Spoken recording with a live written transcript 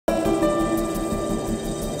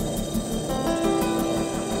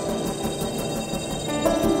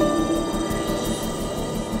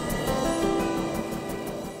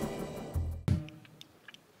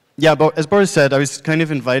Yeah, but as Boris said, I was kind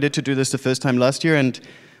of invited to do this the first time last year, and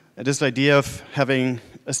this idea of having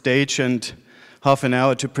a stage and half an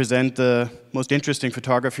hour to present the most interesting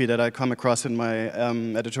photography that I come across in my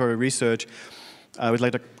editorial research with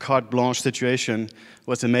like a carte blanche situation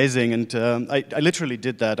was amazing, and I literally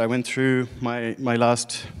did that. I went through my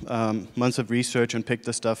last months of research and picked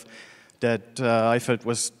the stuff that I felt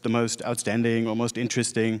was the most outstanding or most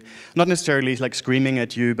interesting. Not necessarily like screaming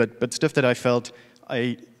at you, but stuff that I felt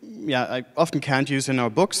I often can't use in our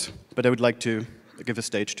books, but I would like to give a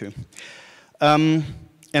stage to.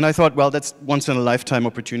 And I thought, well, that's once in a lifetime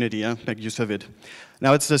opportunity, yeah? Make use of it.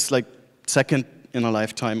 Now it's this like second in a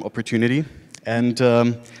lifetime opportunity, and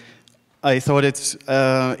I thought it's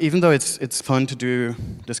even though it's fun to do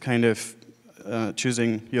this kind of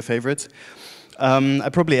choosing your favorites, I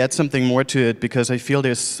probably add something more to it because I feel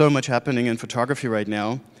there's so much happening in photography right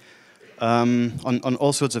now on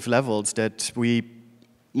all sorts of levels that we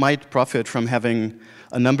might profit from having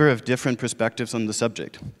a number of different perspectives on the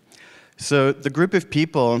subject. So the group of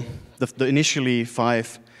people, the initially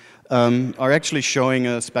 5, are actually showing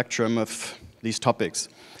a spectrum of these topics,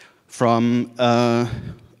 from a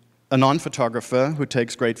non-photographer who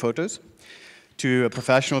takes great photos to a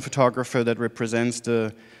professional photographer that represents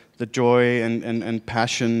the joy and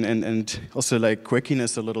passion and also like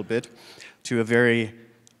quirkiness a little bit, to a very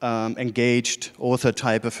engaged author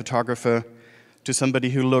type of photographer, to somebody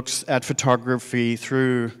who looks at photography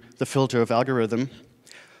through the filter of algorithm,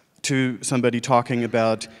 to somebody talking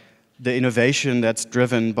about the innovation that's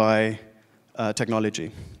driven by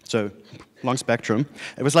technology. So, long spectrum.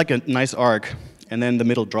 It was like a nice arc, and then the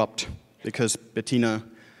middle dropped because Bettina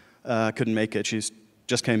couldn't make it. She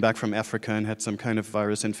just came back from Africa and had some kind of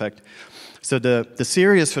virus infect. So the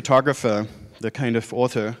serious photographer, the kind of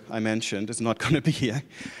author I mentioned, is not going to be here.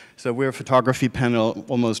 So we're a photography panel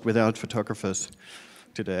almost without photographers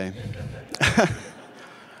today.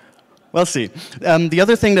 We'll see. The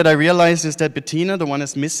other thing that I realized is that Bettina, the one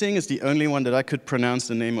that's missing, is the only one that I could pronounce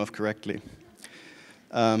the name of correctly,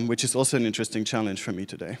 which is also an interesting challenge for me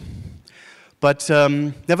today. But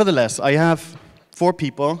nevertheless, I have 4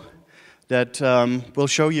 people that will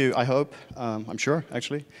show you, I hope, I'm sure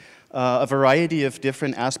actually, a variety of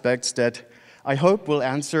different aspects that I hope will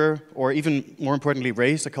answer, or even more importantly,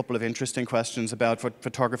 raise a couple of interesting questions about what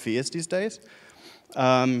photography is these days.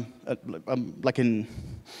 Like an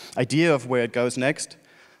idea of where it goes next.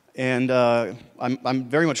 And I'm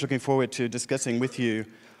very much looking forward to discussing with you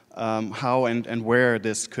how and where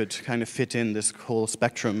this could kind of fit in this whole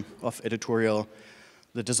spectrum of editorial,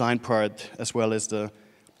 the design part, as well as the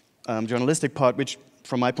journalistic part, which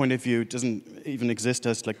from my point of view doesn't even exist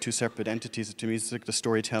as like 2 separate entities. To me, it's like the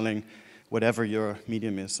storytelling, whatever your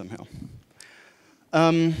medium is somehow.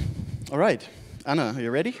 All right, Anna, are you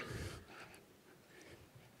ready?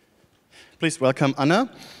 Please welcome Anna,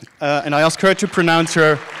 and I ask her to pronounce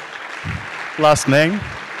her last name.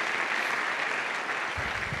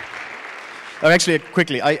 Oh, actually,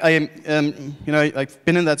 quickly, I've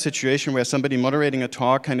been in that situation where somebody moderating a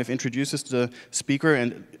talk kind of introduces the speaker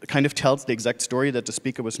and kind of tells the exact story that the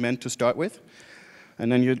speaker was meant to start with.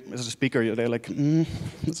 And then you, as a speaker, you're there like,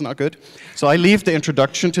 that's not good. So I leave the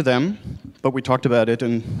introduction to them, but we talked about it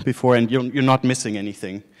before, and you're not missing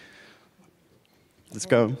anything. Let's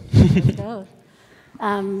go. Let's go.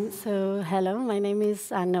 So hello, my name is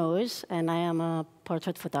Huix, and I am a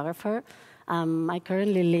portrait photographer. I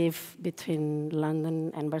currently live between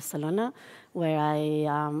London and Barcelona, where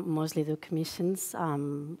I mostly do commissions.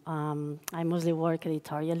 I mostly work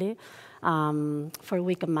editorially for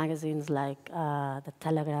weekend magazines like The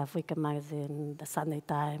Telegraph, Weekend Magazine, The Sunday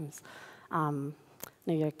Times,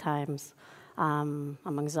 New York Times,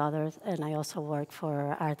 amongst others. And I also work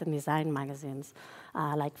for art and design magazines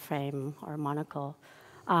like Frame or Monocle.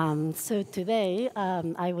 So today,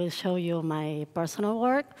 I will show you my personal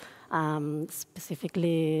work,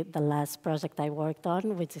 specifically the last project I worked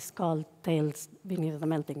on, which is called Tales Beneath the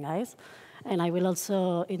Melting Ice. And I will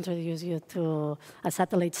also introduce you to a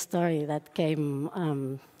satellite story that came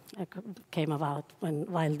about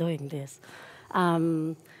while doing this.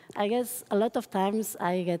 I guess a lot of times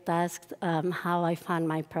I get asked how I fund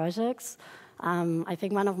my projects. I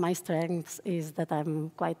think one of my strengths is that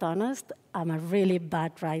I'm quite honest. I'm a really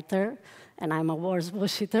bad writer, and I'm a worse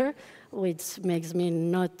bullshitter, which makes me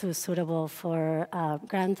not too suitable for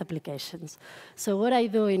grant applications. So what I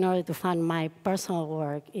do in order to fund my personal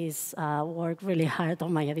work is work really hard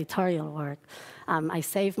on my editorial work. I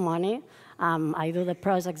save money. I do the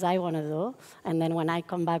projects I want to do, and then when I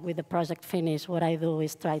come back with the project finished, what I do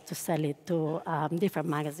is try to sell it to different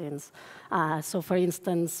magazines. So for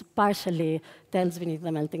instance, partially, Tales Beneath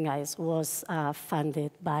the Melting Ice was funded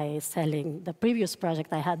by selling the previous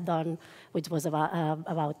project I had done, which was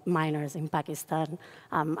about miners in Pakistan.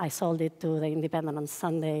 I sold it to The Independent on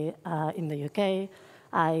Sunday in the UK.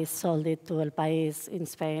 I sold it to El País in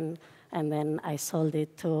Spain, and then I sold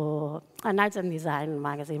it to an arts and design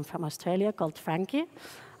magazine from Australia called Frankie.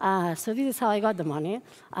 So this is how I got the money.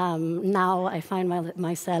 Now I find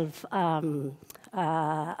myself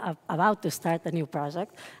about to start a new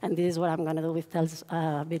project, and this is what I'm going to do with Tales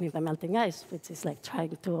Beneath the Melting Ice, which is like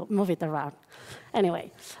trying to move it around.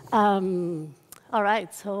 Anyway. All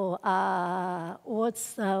right, so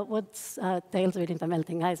what's Tales Beneath the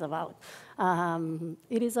Melting Ice about?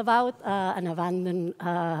 It is about an abandoned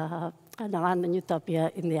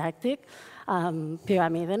utopia in the Arctic,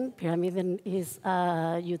 Pyramiden. Pyramiden is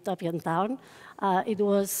a utopian town. It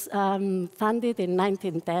was founded in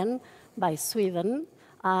 1910 by Sweden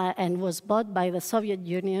and was bought by the Soviet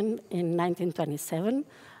Union in 1927.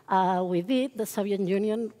 With it, the Soviet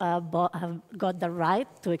Union got the right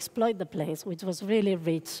to exploit the place, which was really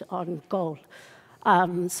rich on coal.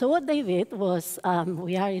 So what they did was,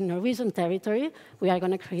 we are in Norwegian territory. We are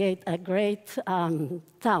going to create a great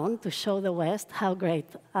town to show the West how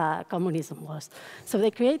great communism was. So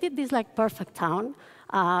they created this like perfect town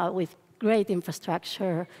with great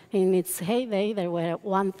infrastructure. In its heyday, there were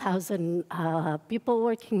 1,000 people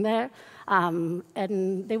working there. And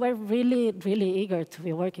they were really, really eager to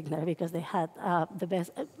be working there because they had the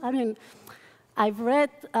best. I mean, I've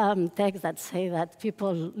read texts that say that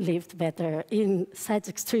people lived better in such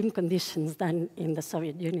extreme conditions than in the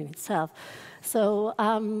Soviet Union itself. So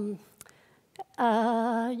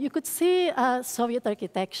you could see Soviet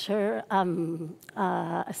architecture,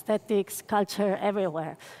 aesthetics, culture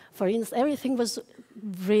everywhere. For instance, everything was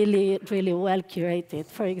really, really well curated.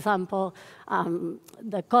 For example,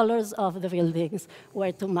 the colors of the buildings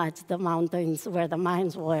were to match the mountains where the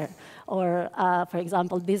mines were. Or, for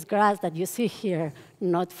example, this grass that you see here,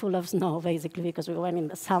 not full of snow, basically, because we went in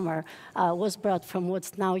the summer, was brought from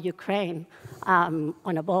what's now Ukraine on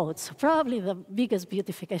a boat. So probably the biggest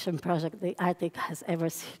beautification project the Arctic has ever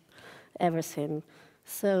seen.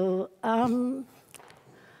 So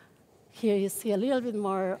here you see a little bit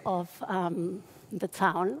more of the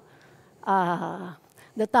town.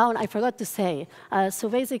 The town, I forgot to say. So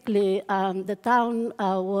basically, the town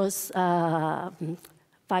was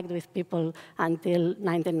packed with people until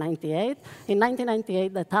 1998. In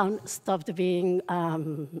 1998, the town stopped being,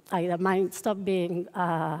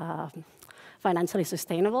 financially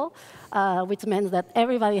sustainable, which meant that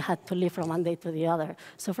everybody had to live from one day to the other.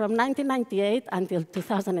 So from 1998 until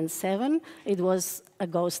 2007, it was a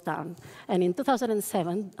ghost town. And in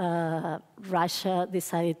 2007, Russia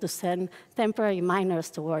decided to send temporary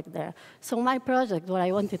miners to work there. So my project, what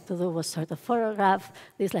I wanted to do was sort of photograph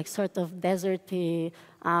this like sort of deserty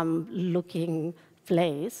looking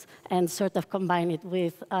place and sort of combine it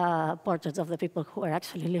with portraits of the people who are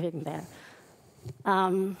actually living there.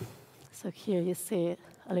 So here you see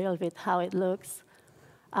a little bit how it looks.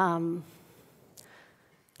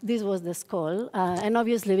 This was the school, and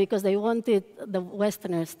obviously because they wanted the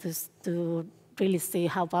Westerners to really see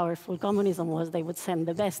how powerful communism was, they would send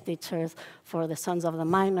the best teachers for the sons of the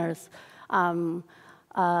miners. They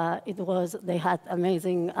had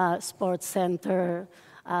amazing sports center.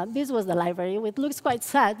 This was the library, which looks quite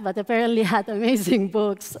sad, but apparently had amazing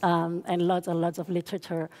books and lots of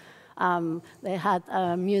literature. They had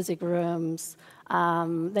music rooms.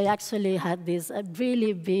 They actually had this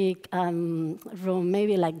really big room,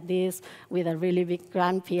 maybe like this, with a really big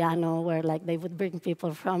grand piano where like they would bring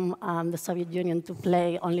people from the Soviet Union to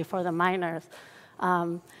play only for the miners.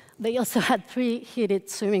 They also had 3 heated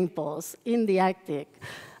swimming pools in the Arctic.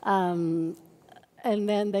 And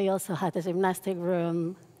then they also had a gymnastic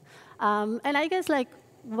room. And I guess like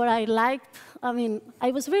what I liked, I mean,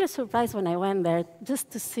 I was really surprised when I went there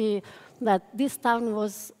just to see that this town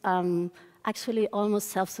was actually almost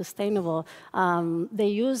self-sustainable. They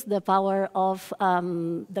used the power of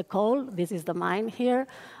the coal, this is the mine here,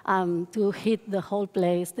 to heat the whole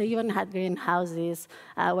place. They even had greenhouses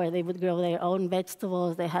where they would grow their own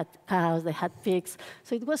vegetables. They had cows, they had pigs.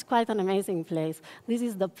 So it was quite an amazing place. This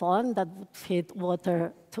is the pond that would feed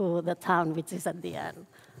water to the town, which is at the end.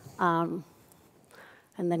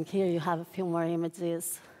 And then here you have a few more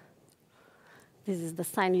images. This is the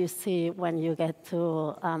sign you see when you get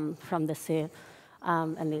to from the sea,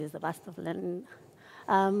 and this is the bust of Lenin.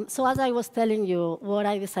 So as I was telling you, what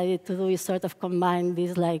I decided to do is sort of combine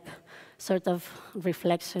this like sort of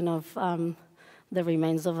reflection of the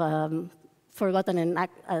remains of a forgotten and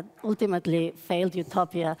ultimately failed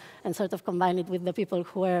utopia, and sort of combine it with the people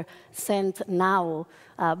who were sent now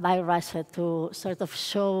by Russia to sort of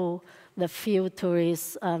show the few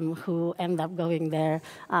tourists who end up going there,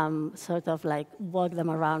 sort of like walk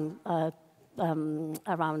them around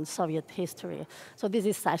around Soviet history. So this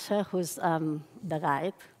is Sasha, who's the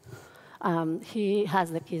guide. He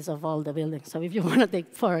has the keys of all the buildings. So if you want to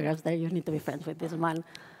take photographs there, you need to be friends with this man.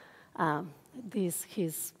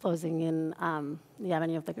 He's posing in the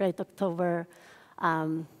Avenue of the Great October.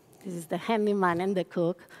 This is the handyman and the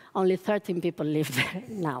cook. Only 13 people live there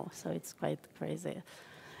now, so it's quite crazy.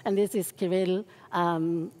 And this is Kirill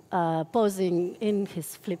posing in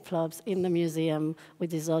his flip-flops in the museum,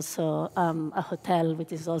 which is also a hotel,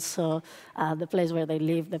 which is also the place where they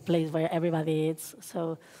live, the place where everybody eats.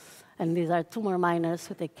 So, and these are two more miners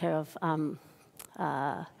who take care of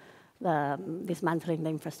dismantling the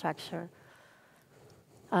infrastructure.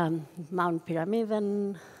 Mount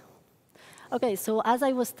Pyramiden. Okay, so as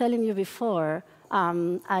I was telling you before,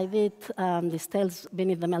 I did this Tales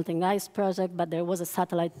Beneath the Melting Ice project, but there was a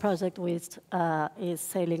satellite project which is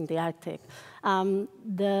sailing the Arctic.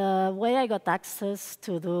 The way I got access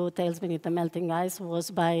to do Tales Beneath the Melting Ice was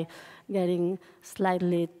by getting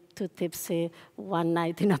slightly too tipsy one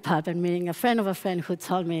night in a pub and meeting a friend of a friend who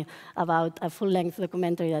told me about a full-length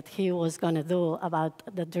documentary that he was going to do about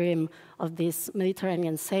the dream of this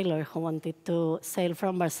Mediterranean sailor who wanted to sail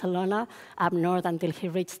from Barcelona up north until he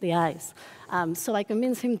reached the ice. So I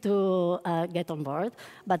convinced him to get on board,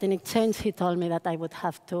 but in exchange he told me that I would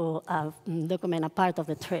have to document a part of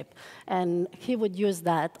the trip, and he would use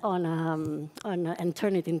that and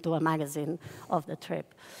turn it into a magazine of the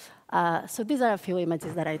trip. So these are a few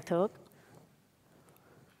images that I took.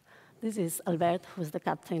 This is Albert, who's the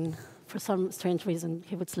captain. For some strange reason,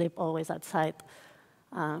 he would sleep always outside.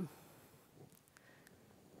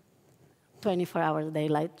 24 hours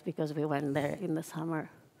daylight because we went there in the summer.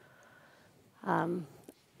 And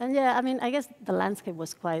yeah, I mean, I guess the landscape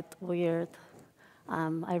was quite weird.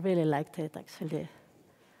 I really liked it, actually.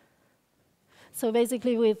 So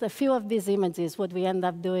basically, with a few of these images, what we ended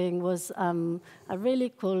up doing was a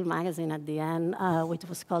really cool magazine at the end, which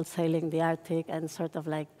was called Sailing the Arctic, and sort of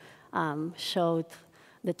like showed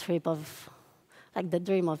the trip of, like the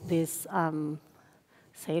dream of this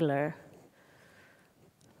sailor.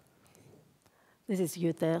 This is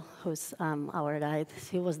Jute, who's our guide.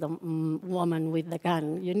 She was the woman with the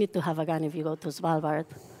gun. You need to have a gun if you go to Svalbard.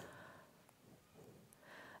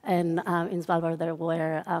 And in Svalbard, there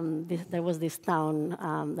was this town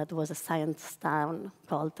that was a science town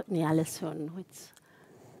called Ny-Ålesund, which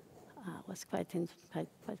was quite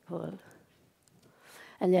cool.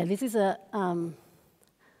 And yeah, this is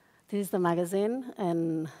the magazine,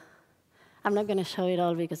 and I'm not going to show it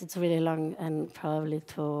all because it's really long and probably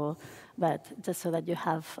too, but just so that you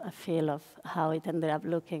have a feel of how it ended up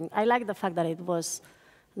looking. I like the fact that it was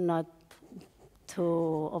not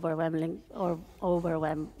too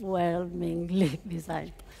overwhelmingly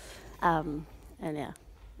designed. And yeah,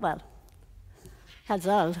 well, that's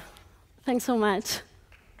all. Thanks so much.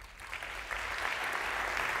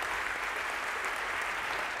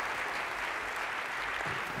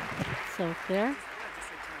 So here.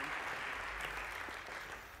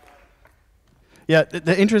 Yeah,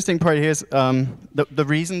 the interesting part here is the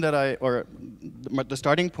reason that the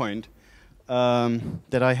starting point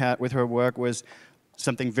that I had with her work was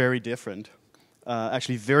something very different.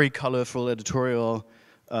 Actually very colorful, editorial,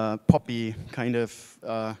 poppy kind of,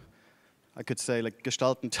 I could say like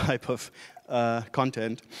Gestalten type of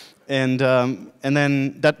content. And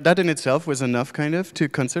then that in itself was enough kind of to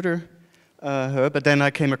consider her. But then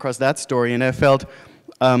I came across that story and I felt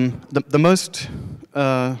the most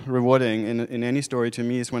rewarding in any story to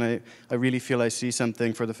me is when I really feel I see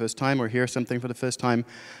something for the first time or hear something for the first time,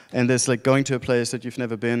 and there's like going to a place that you've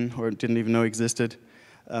never been or didn't even know existed,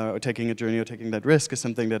 or taking a journey or taking that risk is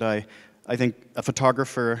something that I think a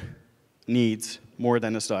photographer needs more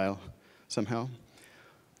than a style somehow.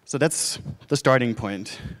 So that's the starting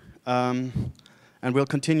point. And we'll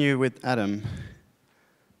continue with Adam.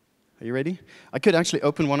 Are you ready? I could actually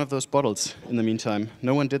open one of those bottles in the meantime.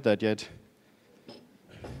 No one did that yet.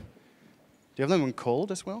 Do you have them on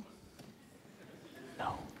cold as well?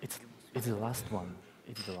 No, it's the last one.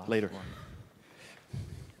 It's the last Later. one.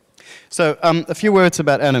 So a few words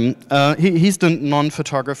about Adam. He's the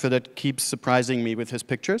non-photographer that keeps surprising me with his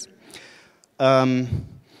pictures. And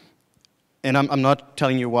I'm not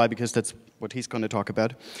telling you why, because that's what he's going to talk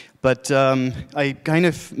about. But I kind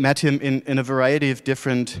of met him in a variety of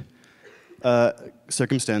different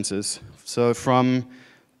circumstances. So from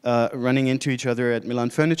running into each other at Milan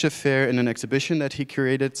Furniture Fair in an exhibition that he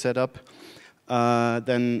curated, set up.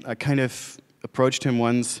 Then I kind of approached him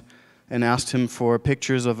once and asked him for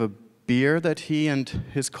pictures of a beer that he and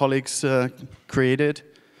his colleagues created.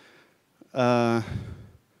 Yeah,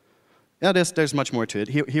 there's much more to it.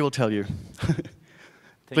 He will tell you.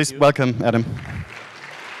 Please welcome Adam.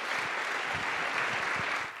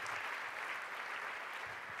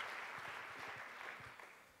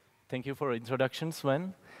 Thank you for the introduction,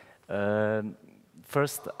 Sven.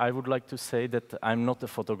 First, I would like to say that I'm not a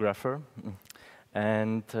photographer,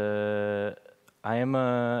 and I am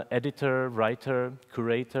an editor, writer,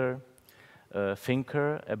 curator,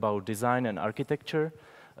 thinker about design and architecture.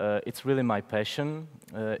 It's really my passion.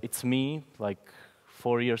 It's me, like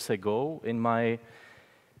 4 years ago,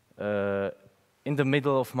 in the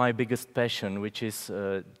middle of my biggest passion, which is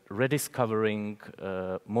rediscovering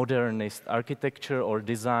modernist architecture or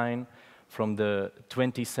design from the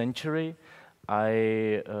 20th century.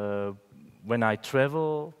 When I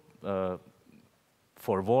travel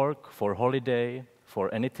for work, for holiday,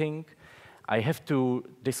 for anything, I have to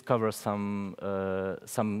discover some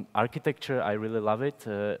architecture. I really love it.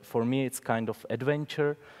 For me, it's kind of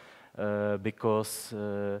adventure because,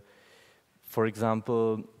 for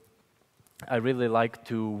example, I really like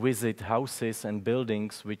to visit houses and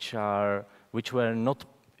buildings which were not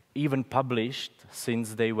even published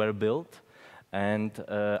since they were built, and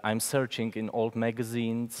I'm searching in old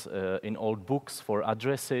magazines, in old books for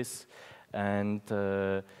addresses, and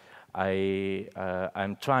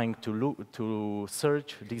I'm trying to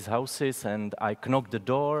search these houses, and I knock the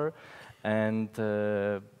door, and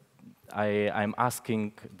I'm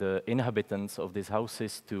asking the inhabitants of these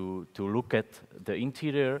houses to look at the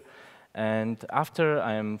interior. And after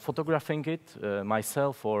I'm photographing it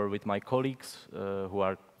myself or with my colleagues who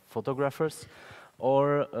are photographers,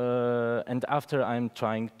 and after I'm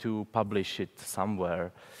trying to publish it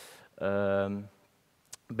somewhere.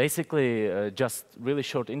 Basically, just really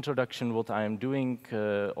short introduction what I'm doing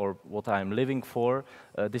or what I'm living for.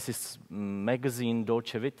 This is magazine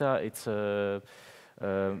Dolce Vita. It's a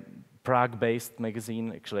Prague-based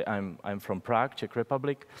magazine. Actually, I'm from Prague, Czech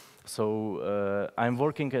Republic. So I'm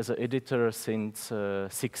working as an editor since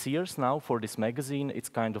 6 years now for this magazine. It's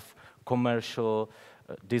kind of commercial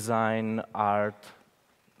design, art,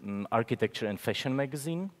 architecture and fashion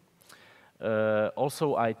magazine.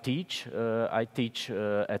 Also I teach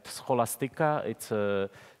at Scholastica. It's a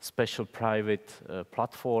special private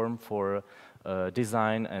platform for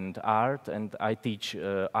design and art, and I teach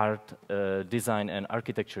art, design and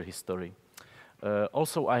architecture history.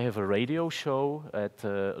 Also, I have a radio show at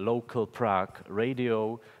local Prague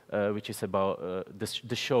radio, which is about,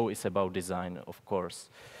 the show is about design, of course.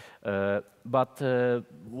 But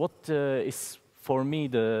what is for me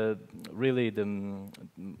really the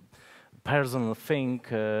personal thing,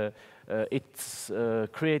 it's a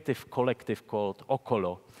creative collective called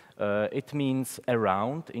Okolo. It means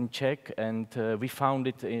around in Czech, and we found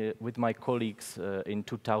it with my colleagues in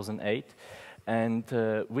 2008. And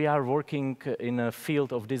we are working in a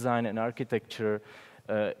field of design and architecture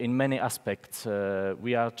in many aspects.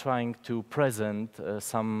 We are trying to present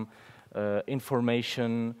some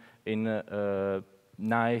information in a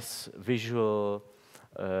nice visual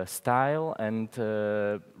style and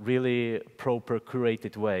really proper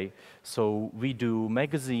curated way. So we do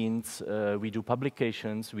magazines, we do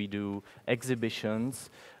publications, we do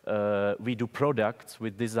exhibitions, we do products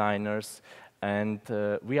with designers, and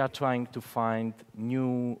we are trying to find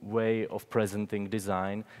new way of presenting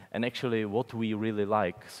design and actually what we really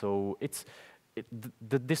like. So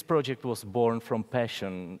this project was born from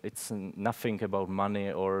passion. It's nothing about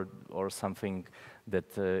money or something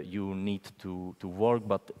that you need to work,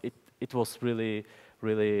 but it was really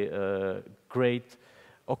a great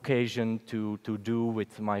occasion to do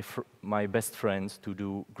with my best friends to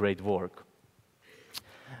do great work.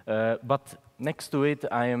 But next to it,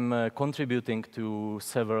 I am contributing to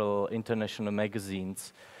several international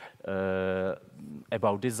magazines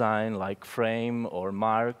about design, like Frame or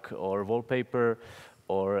Mark or Wallpaper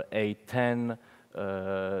or A10,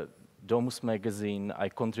 Domus magazine. I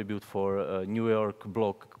contribute for a New York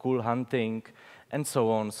blog Cool Hunting, and so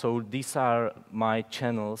on. So these are my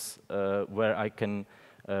channels where I can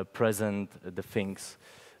present the things.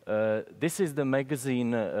 This is the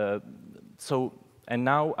magazine. And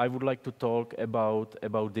now I would like to talk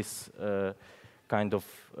about this kind of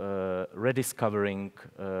rediscovering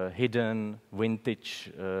hidden,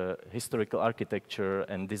 vintage, historical architecture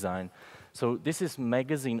and design. So this is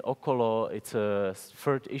magazine Okolo. It's a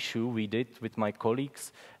 3rd issue we did with my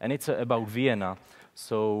colleagues, and it's about Vienna.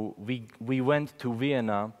 So we went to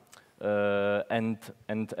Vienna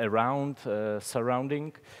and around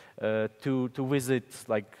surrounding to visit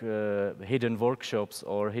like hidden workshops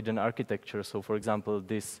or hidden architecture. So, for example,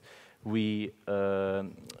 this we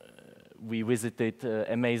visited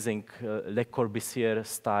amazing Le Corbusier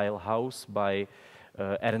style house by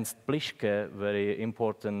Ernst Plischke, very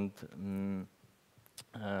important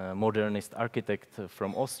modernist architect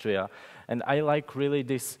from Austria, and I like really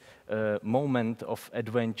this moment of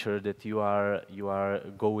adventure that you are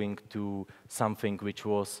going to something which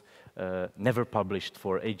was never published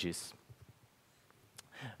for ages.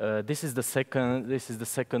 This is the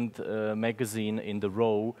second magazine in the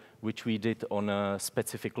row which we did on a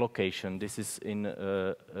specific location. This is in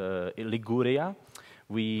Liguria.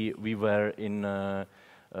 We were in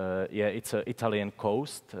yeah, it's an Italian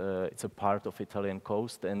coast. It's a part of Italian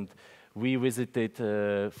coast, and we visited,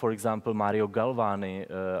 for example, Mario Galvani,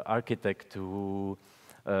 architect who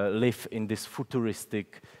lived in this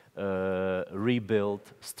futuristic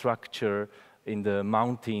rebuilt structure in the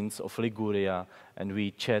mountains of Liguria, and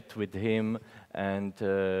we chat with him, and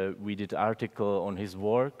we did article on his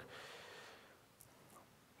work.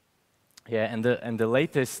 Yeah, and the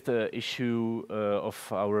latest issue of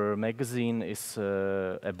our magazine is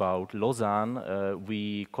about Lausanne.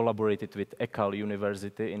 We collaborated with ECAL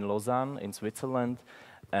University in Lausanne, in Switzerland,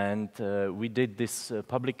 and we did this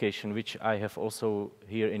publication, which I have also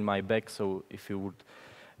here in my bag. So if you would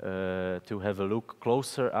to have a look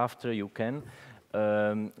closer after, you can.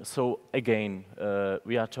 So again,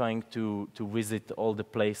 we are trying to visit all the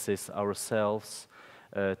places ourselves,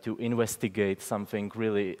 to investigate something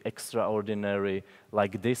really extraordinary,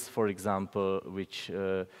 like this, for example, which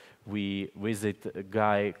we visit a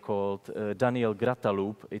guy called Daniel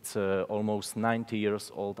Grataloup. It's an almost 90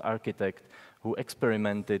 years old architect who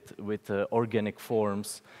experimented with organic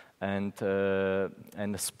forms and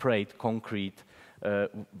sprayed concrete,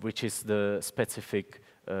 which is the specific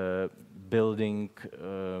building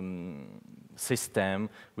system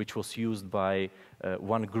which was used by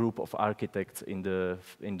one group of architects in the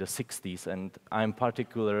 60s, and I'm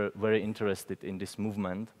particularly very interested in this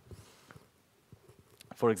movement.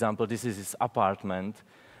 For example, this is his apartment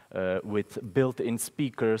with built-in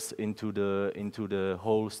speakers into the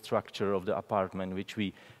whole structure of the apartment, which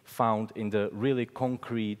we found in the really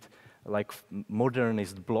concrete, like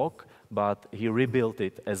modernist block, but he rebuilt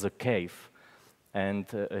it as a cave, and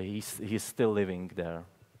he's still living there.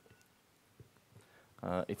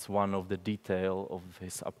 It's one of the detail of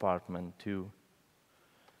his apartment too.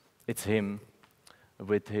 It's him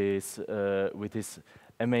with his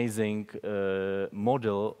amazing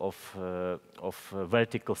model of a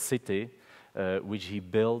vertical city, which he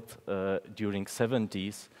built during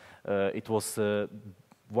 70s. It was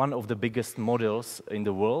one of the biggest models in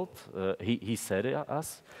the world. He said it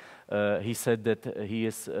us. He said that he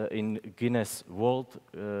is in Guinness World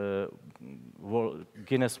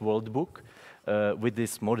Book with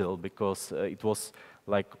this model, because it was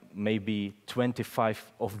like maybe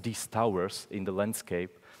 25 of these towers in the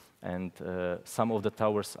landscape, and some of the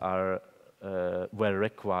towers were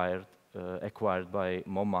acquired by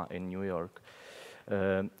MoMA in New York.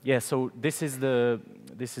 Yeah, so this is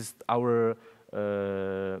our.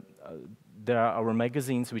 There are our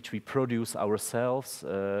magazines which we produce ourselves.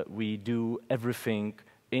 We do everything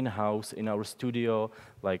in-house in our studio,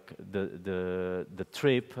 like the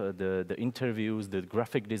trip, the interviews, the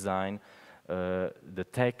graphic design, the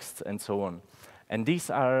text, and so on. And these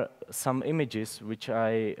are some images which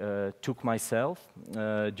I took myself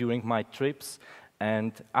during my trips,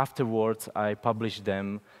 and afterwards I published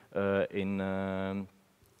them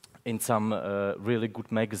in some really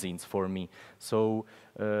good magazines for me. So,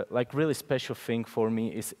 like really special thing for me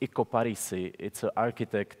is Ico Parisi. It's an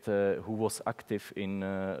architect who was active in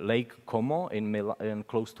Lake Como in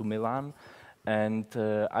close to Milan, and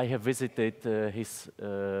I have visited his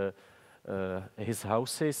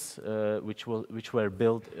houses, which were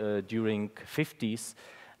built during 50s.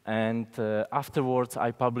 And afterwards, I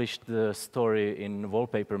published the story in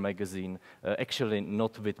Wallpaper magazine. Actually,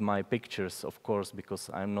 not with my pictures, of course, because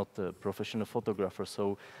I'm not a professional photographer.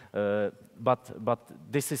 So, but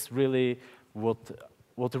this is really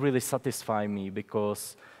what really satisfies me,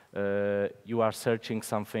 because you are searching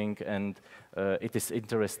something and it is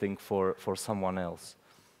interesting for someone else.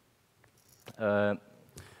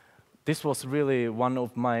 This was really one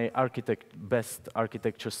of my best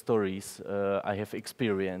architecture stories I have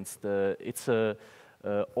experienced. It's an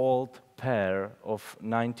old pair of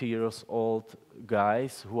 90 years old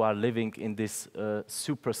guys who are living in this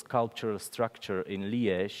super sculptural structure in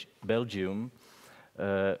Liège, Belgium.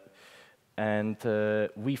 And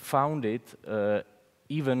we found it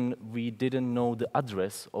even we didn't know the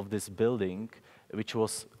address of this building, which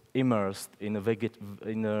was immersed in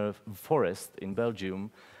a forest in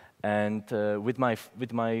Belgium. And with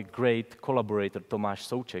my great collaborator Tomáš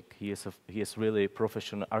Souček, he is really a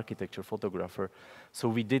professional architecture photographer. So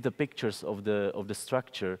we did the pictures of the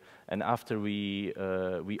structure, and after we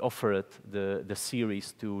offered the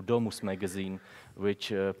series to Domus magazine,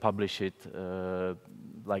 which published it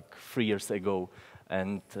like 3 years ago,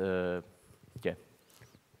 and yeah.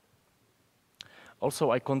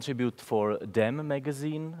 Also, I contribute for Dem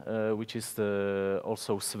magazine, which is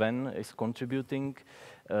also Sven is contributing.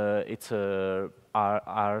 It's a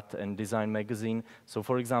art and design magazine. So,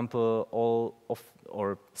 for example,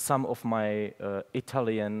 some of my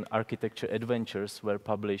Italian architecture adventures were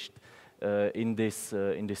published in this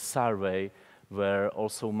survey, where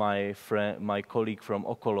also my colleague from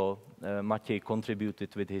Okolo, Matěj,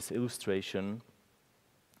 contributed with his illustration.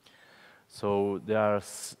 So there are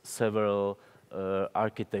several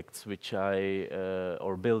architects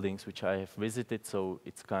or buildings which I have visited. So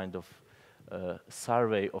it's kind of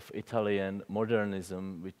survey of Italian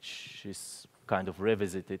modernism, which is kind of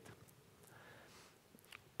revisited.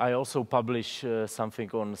 I also publish something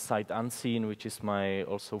on Sight Unseen, which is my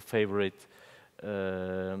also favorite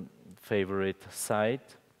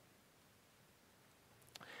site.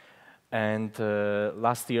 And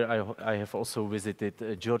last year I have also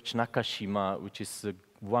visited George Nakashima, which is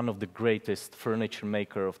one of the greatest furniture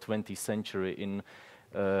maker of 20th century in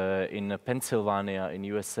Pennsylvania in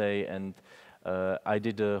USA, and I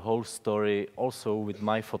did a whole story also with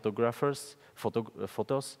my photos,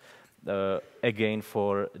 again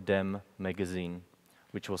for Dem magazine,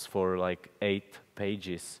 which was for like 8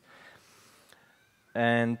 pages.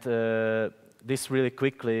 And this really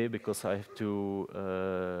quickly, because I have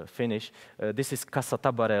to finish. This is Casa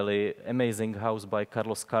Tabarelli, amazing house by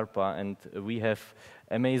Carlo Scarpa, and we have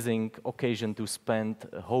amazing occasion to spend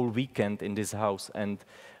a whole weekend in this house. And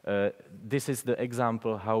this is the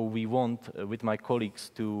example how we want, with my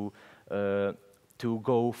colleagues, to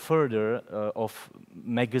go further of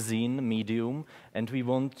magazine medium, and we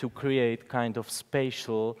want to create kind of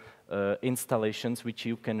spatial installations which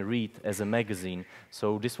you can read as a magazine.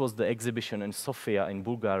 So this was the exhibition in Sofia in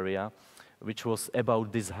Bulgaria, which was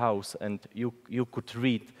about this house, and you could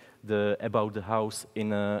read about the house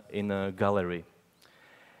in a gallery.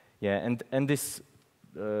 Yeah, and this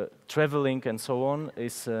traveling and so on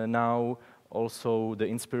is now also the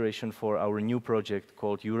inspiration for our new project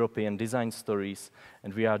called European Design Stories,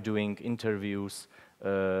 and we are doing interviews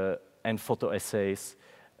and photo essays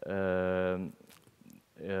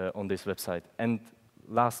on this website. And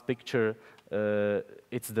last picture,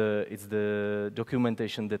 it's the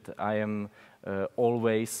documentation that I am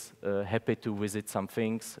always happy to visit some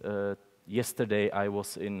things. Yesterday I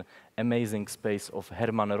was in amazing space of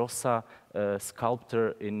Hermann Rossa,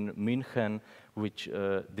 sculptor in München, which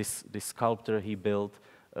this sculptor, he built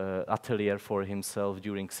atelier for himself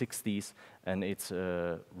during 60s, and it's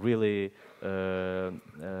really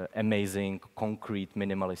amazing concrete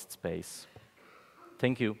minimalist space.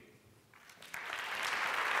 Thank you.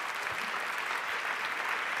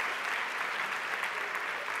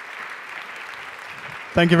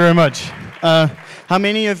 Thank you very much. How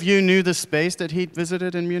many of you knew the space that he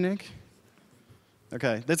visited in Munich?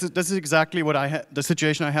 Okay, this is exactly what the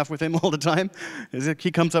situation I have with him all the time. Is that he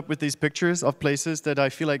comes up with these pictures of places that I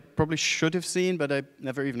feel like probably should have seen, but I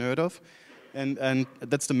never even heard of. And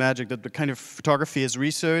that's the magic, that the kind of photography is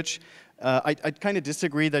research. I kind of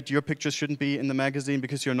disagree that your pictures shouldn't be in the magazine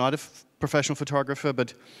because you're not a professional photographer,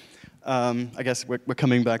 but I guess we're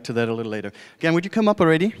coming back to that a little later. Again, would you come up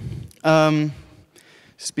already?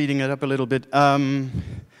 Speeding it up a little bit.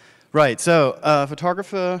 Right, so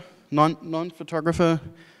photographer, non-photographer,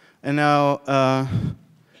 and now, oh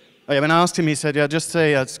yeah, when I asked him, he said, yeah, just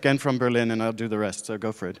say it's Gen from Berlin and I'll do the rest, so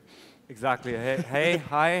go for it. Exactly, hey,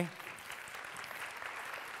 hi.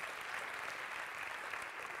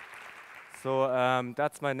 So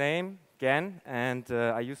that's my name, Gen, and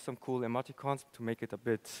I use some cool emoticons to make it a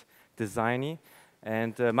bit designy.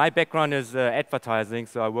 And my background is advertising,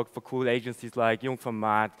 so I work for cool agencies like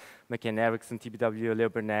Jungformat, McCann Erickson, TBW, Leo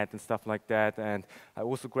Burnett, and stuff like that. And I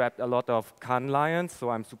also grabbed a lot of Cannes Lions,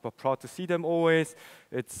 so I'm super proud to see them always.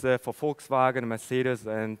 It's for Volkswagen and Mercedes,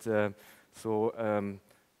 and so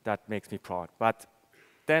that makes me proud. But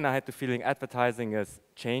then I had the feeling advertising is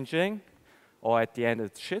changing, or at the end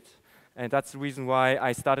it's shit. And that's the reason why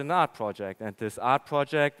I started an art project. And this art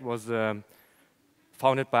project was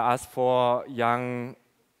founded by us 4 young,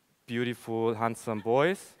 beautiful, handsome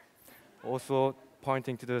boys, also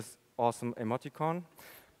pointing to this awesome emoticon.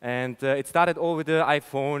 And it started all with the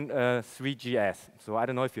iPhone 3GS. So I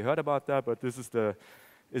don't know if you heard about that, but this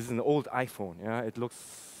is an old iPhone. Yeah, it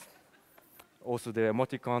looks also the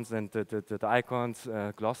emoticons and the icons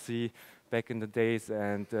glossy back in the days,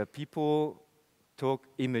 and people took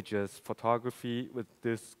images, photography with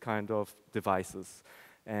this kind of devices.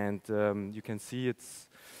 And you can see it's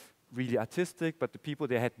really artistic, but the people,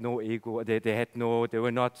 they had no ego, they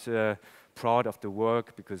were not proud of the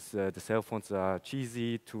work, because the cell phones are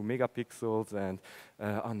cheesy, 2 megapixels, and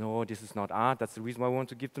oh no, this is not art. That's the reason why I want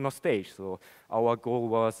to give them a stage. So our goal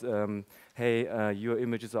was, hey, your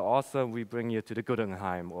images are awesome, we bring you to the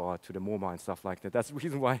Guggenheim or to the MoMA and stuff like that. That's the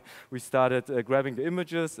reason why we started grabbing the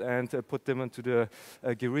images and put them into the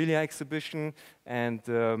guerrilla exhibition and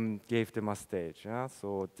gave them a stage. Yeah?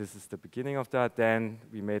 So this is the beginning of that. Then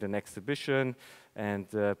we made an exhibition and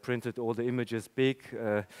printed all the images big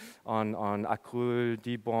on acryl,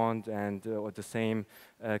 debond, and the same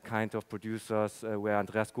kind of producers where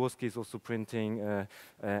Andreas Gorski is also printing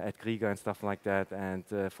at Krieger and stuff like that. And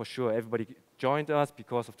for sure, everybody joined us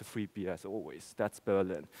because of the free beer, as always. That's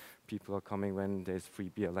Berlin. People are coming when there's free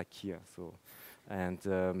beer, like here. So, and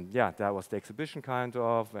yeah, that was the exhibition kind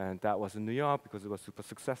of, and that was in New York because it was super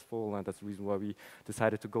successful, and that's the reason why we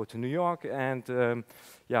decided to go to New York and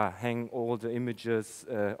yeah, hang all the images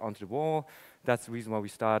onto the wall. That's the reason why we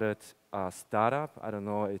started a startup. I don't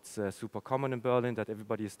know, it's super common in Berlin that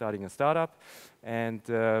everybody is starting a startup, and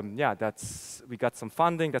yeah, we got some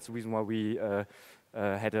funding. That's the reason why we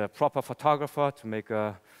had a proper photographer to make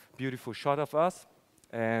a beautiful shot of us,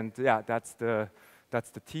 and yeah, that's the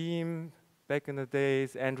team. Back in the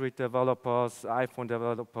days, Android developers, iPhone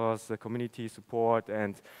developers, community support,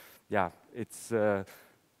 and yeah, it's the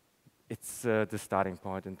starting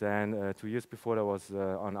point. And then 2 years before, that was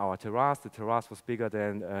on our terrace. The terrace was bigger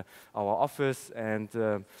than our office, and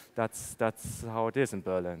that's how it is in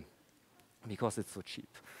Berlin, because it's so cheap.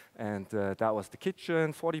 And that was the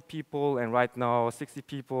kitchen, 40 people, and right now 60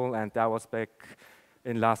 people, and that was back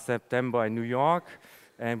in last September in New York,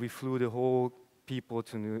 and we flew the whole people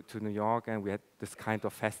to New York, and we had this kind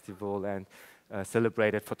of festival and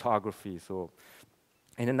celebrated photography. So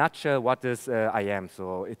in a nutshell, what is IM?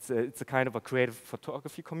 So it's a kind of a creative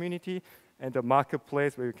photography community and a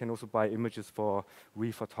marketplace where you can also buy images for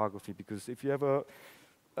real photography, because if you have a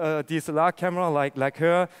DSLR camera like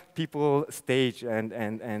her, people stage and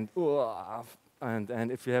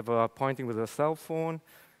if you have a pointing with a cell phone,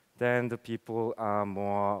 then the people are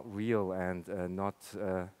more real and not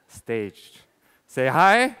staged. Say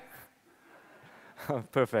hi.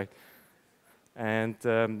 Perfect. And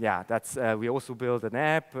yeah, that's we also built an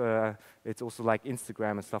app. It's also like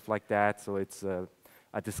Instagram and stuff like that. So it's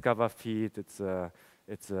a discover feed. It's a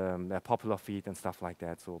popular feed and stuff like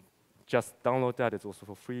that. So just download that. It's also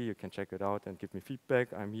for free. You can check it out and give me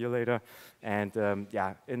feedback. I'm here later. And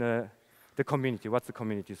yeah, the community. What's the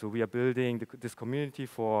community? So we are building this community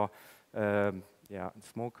for yeah,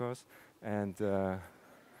 smokers, and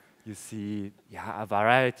you see, yeah, a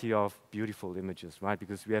variety of beautiful images, right?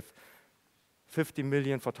 Because we have 50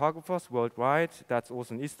 million photographers worldwide. That's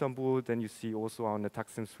also in Istanbul. Then you see also on the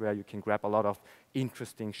Taksim Square, you can grab a lot of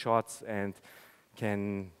interesting shots and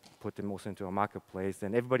can put them also into a marketplace.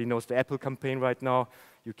 And everybody knows the Apple campaign right now.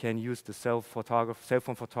 You can use the cell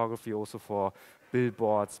phone photography also for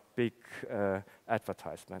billboards, big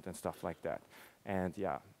advertisement and stuff like that. And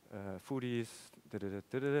yeah, foodies,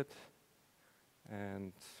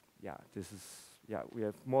 and yeah, we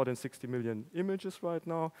have more than 60 million images right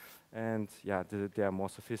now, and yeah, they are more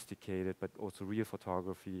sophisticated, but also real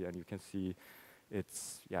photography, and you can see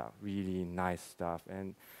it's, yeah, really nice stuff.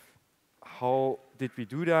 And how did we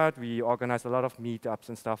do that? We organized a lot of meetups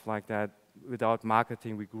and stuff like that. Without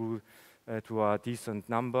marketing, we grew to a decent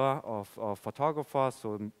number of photographers.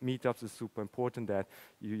 So meetups is super important, that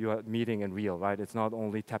you are meeting in real, right? It's not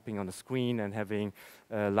only tapping on the screen and having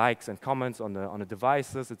likes and comments on the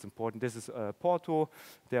devices. It's important. This is Porto.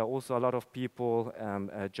 There are also a lot of people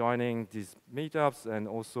joining these meetups and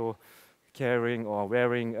also carrying or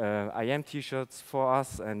wearing IM t-shirts for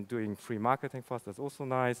us and doing free marketing for us. That's also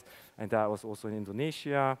nice. And that was also in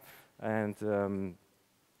Indonesia. And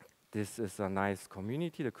this is a nice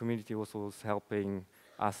community. The community also is helping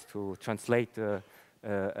us to translate the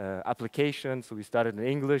application. So we started in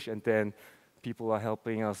English, and then people are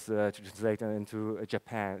helping us to translate it into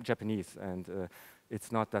Japanese. And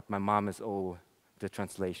it's not that my mom is all the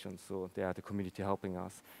translation, so they are the community helping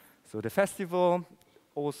us. So the festival,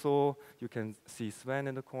 also, you can see Sven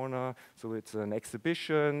in the corner. So it's an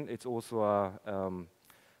exhibition. It's also a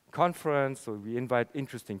conference. So we invite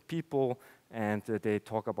interesting people, and they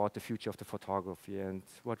talk about the future of the photography. And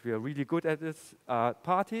what we are really good at is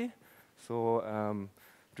party. So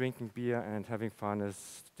drinking beer and having fun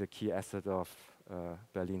is the key asset of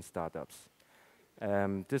Berlin startups.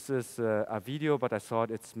 This is a video, but I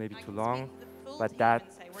thought it's maybe too long. But that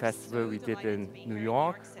festival we did in New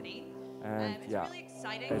York. And yeah,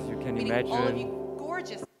 as you can imagine,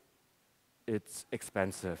 it's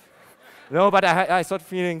expensive. No, but I started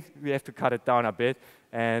feeling we have to cut it down a bit.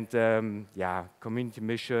 And yeah, community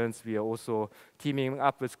missions. We are also teaming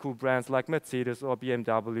up with cool brands like Mercedes or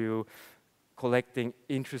BMW, collecting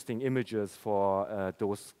interesting images for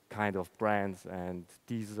those kind of brands. And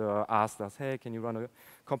these asked us, hey, can you run a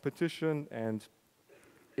competition? And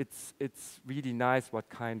it's really nice what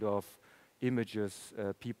kind of images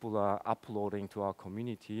people are uploading to our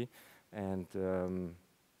community. And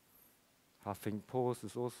Huffington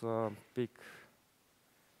is also a big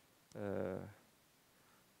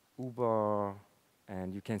Uber,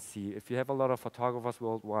 and you can see if you have a lot of photographers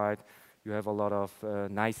worldwide, you have a lot of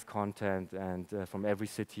nice content and from every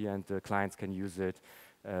city, and the clients can use it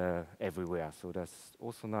everywhere. So that's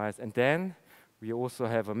also nice. And then we also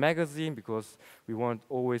have a magazine because we want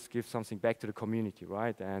always give something back to the community,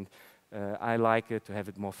 right? And I like it to have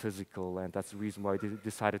it more physical, and that's the reason why we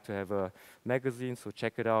decided to have a magazine. So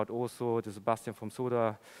check it out. Also, the Sebastian from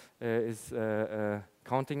Soda is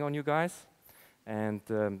counting on you guys. And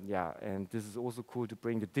yeah, and this is also cool to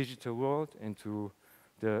bring the digital world into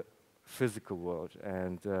the physical world.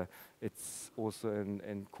 And it's also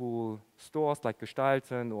in cool stores like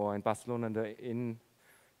Gestalten, or in Barcelona in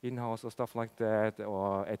the in-house or stuff like that,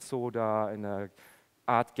 or at Soda in a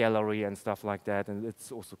art gallery and stuff like that. And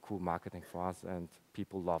it's also cool marketing for us, and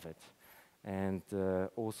people love it. And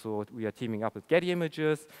also we are teaming up with Getty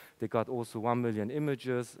Images. They got also 1 million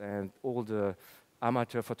images, and all the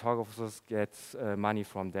amateur photographers get money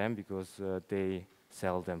from them because they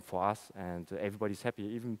sell them for us, and everybody's happy.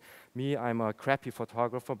 Even me, I'm a crappy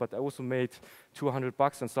photographer, but I also made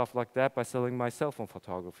 $200 and stuff like that by selling my cell phone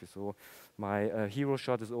photography. So my hero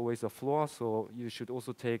shot is always a floor, so you should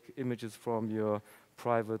also take images from your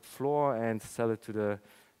private floor and sell it to the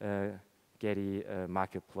Getty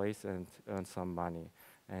marketplace and earn some money.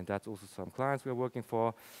 And that's also some clients we're working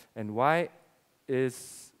for. And why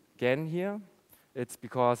is Gen here? It's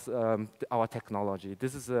because our technology.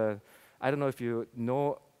 This is I don't know if you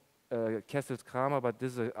know Kessels Kramer, but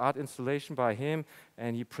this is an art installation by him,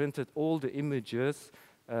 and he printed all the images,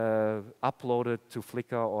 uploaded to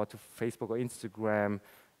Flickr or to Facebook or Instagram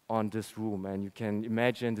on this room. And you can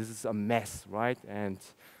imagine this is a mess, right? And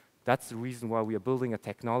that's the reason why we are building a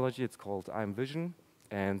technology. It's called iMvision,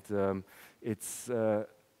 and it's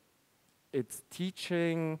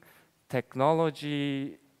teaching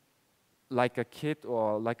technology like a kid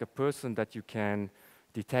or like a person, that you can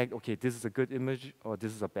detect, okay, this is a good image or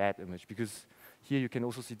this is a bad image. Because here you can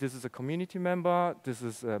also see this is a community member, this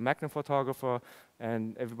is a Magnum photographer,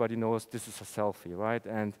 and everybody knows this is a selfie, right?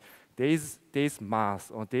 And there's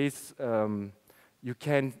mass, or there's you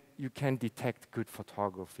can detect good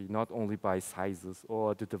photography not only by sizes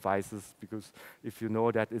or the devices, because if you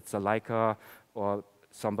know that it's a Leica or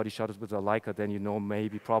somebody shot it with a Leica, then you know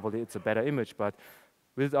maybe probably it's a better image. But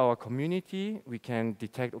with our community, we can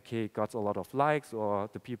detect, okay, it got a lot of likes, or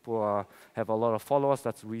the people have a lot of followers.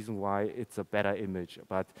 That's the reason why it's a better image.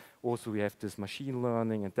 But also we have this machine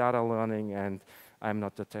learning and data learning, and I'm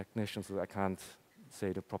not a technician, so I can't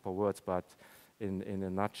say the proper words, but in a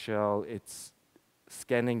nutshell, it's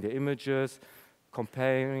scanning the images,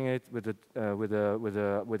 comparing it with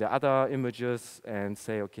the other images, and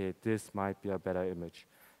say, okay, this might be a better image.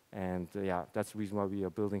 And yeah, that's the reason why we are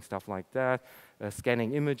building stuff like that,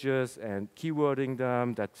 scanning images and keywording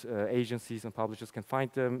them, that agencies and publishers can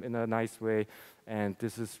find them in a nice way. And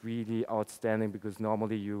this is really outstanding, because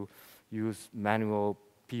normally you use manual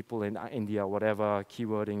people in India, whatever,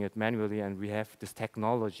 keywording it manually, and we have this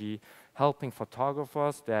technology helping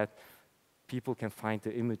photographers that people can find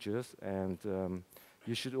the images. And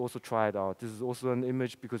you should also try it out. This is also an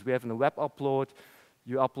image, because we have a web upload.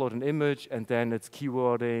 You upload an image, and then it's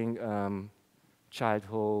keywording,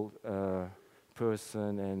 childhood,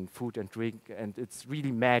 person, and food and drink, and it's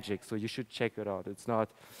really magic, so you should check it out. It's not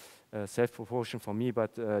self-promotion for me,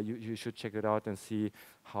 but you should check it out and see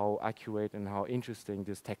how accurate and how interesting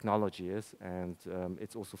this technology is, and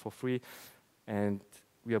it's also for free. And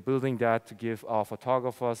we are building that to give our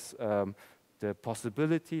photographers the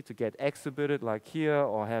possibility to get exhibited like here,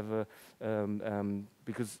 or have a,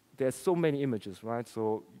 because there's so many images, right?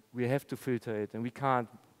 So we have to filter it, and we can't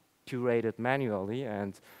curate it manually,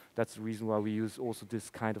 and that's the reason why we use also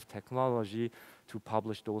this kind of technology to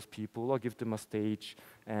publish those people or give them a stage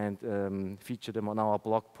and feature them on our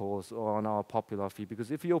blog posts or on our popular feed.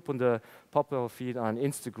 Because if you open the popular feed on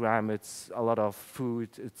Instagram, it's a lot of food,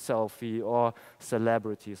 it's selfie or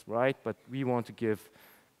celebrities, right? But we want to give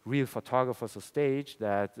real photographers a stage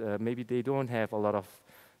that maybe they don't have a lot of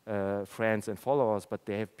friends and followers, but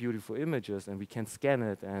they have beautiful images and we can scan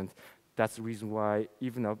it. And that's the reason why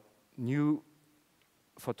even a new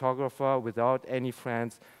photographer without any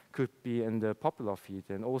friends could be in the popular feed.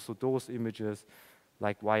 And also those images,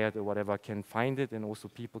 like Wired or whatever, can find it, and also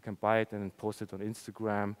people can buy it and post it on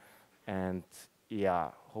Instagram. And yeah,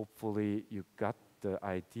 hopefully you got the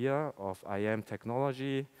idea of IM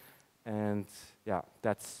technology. And yeah,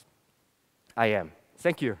 that's IM.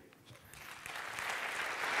 Thank you.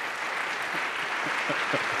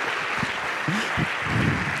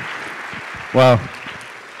 Wow,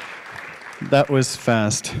 that was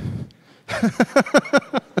fast.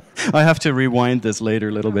 I have to rewind this later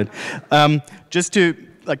a little bit. Just to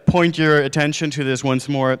point your attention to this once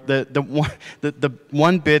more, the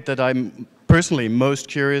one bit that I'm personally most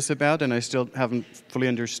curious about, and I still haven't fully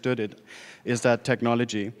understood it, is that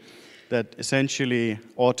technology that essentially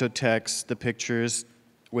auto-text the pictures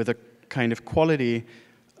with a kind of quality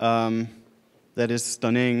that is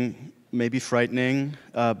stunning, maybe frightening,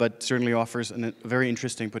 but certainly offers a very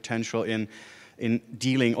interesting potential in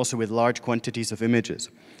dealing also with large quantities of images.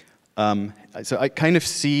 So I kind of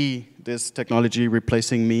see this technology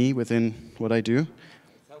replacing me within what I do,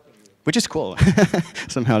 which is cool.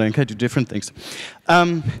 Somehow I can do different things.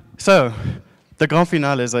 So the grand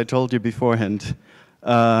finale, as I told you beforehand,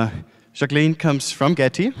 Jacqueline comes from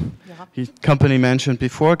Getty, company mentioned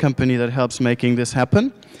before, company that helps making this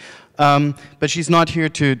happen. But she's not here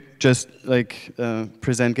to just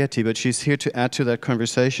present Getty, but she's here to add to that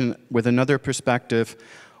conversation with another perspective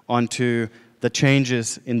onto the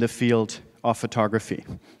changes in the field of photography.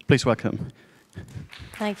 Please welcome.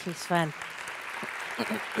 Thank you, Sven.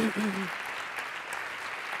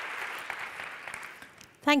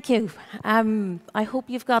 Thank you. I hope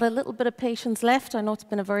you've got a little bit of patience left. I know it's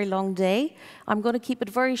been a very long day. I'm going to keep it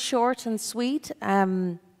very short and sweet.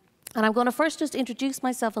 And I'm going to first just introduce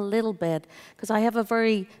myself a little bit, because I have a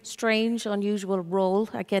very strange, unusual role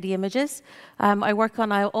at Getty Images. I work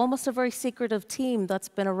on almost a very secretive team that's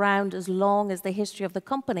been around as long as the history of the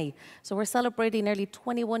company. So we're celebrating nearly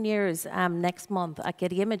 21 years next month at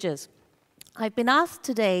Getty Images. I've been asked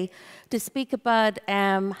today to speak about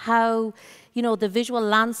how the visual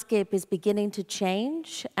landscape is beginning to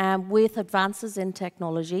change with advances in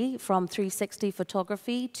technology, from 360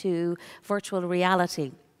 photography to virtual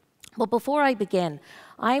reality. But before I begin,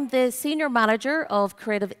 I'm the Senior Manager of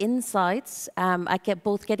Creative Insights at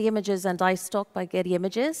both Getty Images and iStock by Getty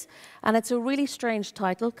Images. And it's a really strange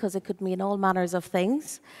title because it could mean all manners of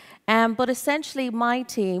things. But essentially my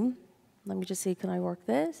team, let me just see, can I work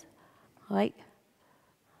this? Right.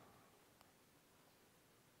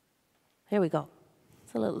 Here we go.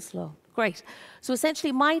 It's a little slow. Great. So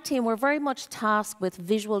essentially my team, we're very much tasked with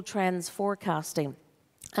visual trends forecasting.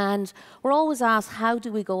 And we're always asked, how do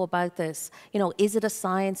we go about this? Is it a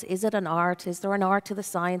science? Is it an art? Is there an art to the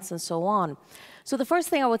science? And so on. So the first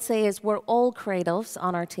thing I would say is we're all creatives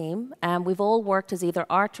on our team. And we've all worked as either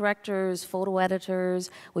art directors, photo editors.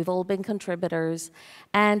 We've all been contributors.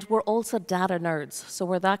 And we're also data nerds. So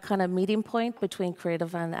we're that kind of medium point between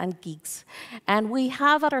creative and geeks. And we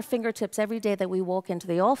have at our fingertips every day that we walk into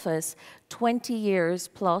the office 20 years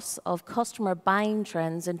plus of customer buying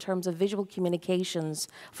trends in terms of visual communications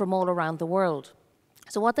from all around the world.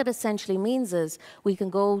 So what that essentially means is we can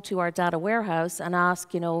go to our data warehouse and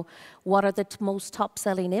ask, what are the most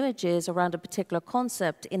top-selling images around a particular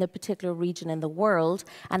concept in a particular region in the world,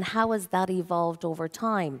 and how has that evolved over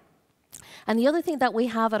time? And the other thing that we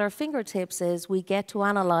have at our fingertips is we get to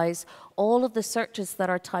analyze all of the searches that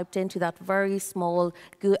are typed into that very small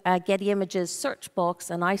Getty Images search box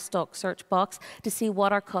and iStock search box to see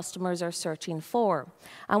what our customers are searching for.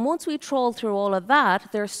 And once we troll through all of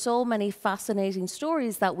that, there are so many fascinating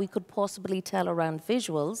stories that we could possibly tell around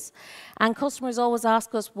visuals. And customers always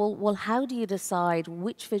ask us, well, how do you decide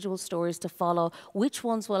which visual stories to follow, which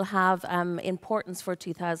ones will have importance for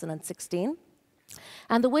 2016?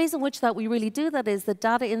 And the ways in which that we really do that is the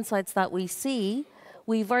data insights that we see,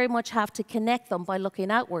 we very much have to connect them by looking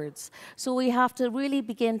outwards. So we have to really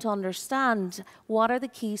begin to understand what are the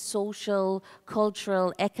key social,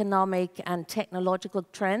 cultural, economic, and technological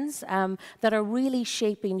trends that are really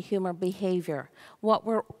shaping human behavior. What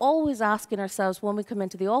we're always asking ourselves when we come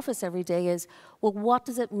into the office every day is, well, what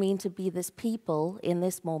does it mean to be this people in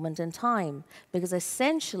this moment in time? Because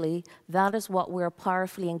essentially, that is what we're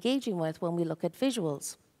powerfully engaging with when we look at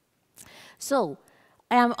visuals. So,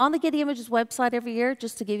 on the Getty Images website every year,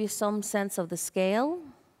 just to give you some sense of the scale,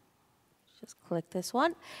 just click this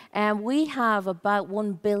one, and we have about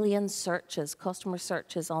 1 billion searches, customer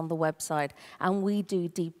searches on the website, and we do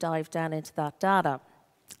deep dive down into that data.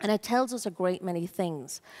 And it tells us a great many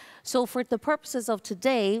things. So for the purposes of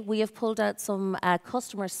today, we have pulled out some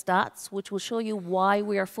customer stats, which will show you why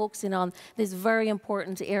we are focusing on this very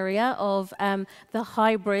important area of the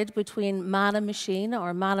hybrid between man and machine,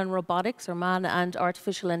 or man and robotics, or man and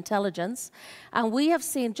artificial intelligence. And we have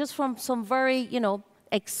seen, just from some very,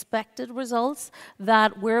 expected results,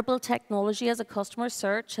 that wearable technology as a customer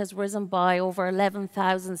search has risen by over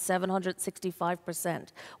 11,765%.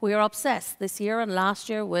 We are obsessed this year and last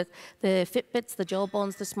year with the Fitbits, the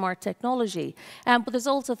Jawbones, the smart technology. But there's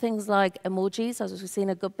also things like emojis, as we've seen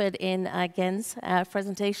a good bit in Gen's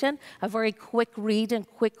presentation, a very quick read and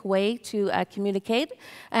quick way to communicate.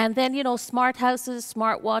 And then, smart houses,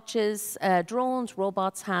 smart watches, drones,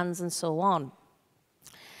 robots, hands, and so on.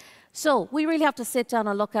 So we really have to sit down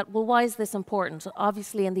and look at, well, why is this important?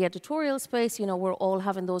 Obviously, in the editorial space, we're all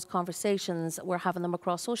having those conversations. We're having them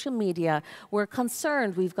across social media. We're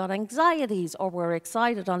concerned. We've got anxieties, or we're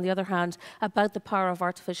excited, on the other hand, about the power of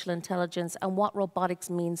artificial intelligence and what robotics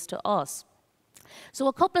means to us. So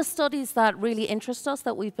a couple of studies that really interest us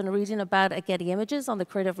that we've been reading about at Getty Images on the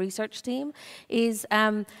creative research team is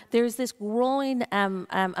there's this growing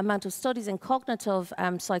amount of studies in cognitive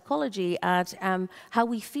psychology at how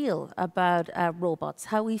we feel about robots,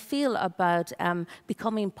 how we feel about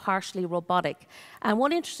becoming partially robotic. And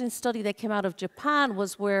one interesting study that came out of Japan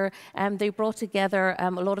was where they brought together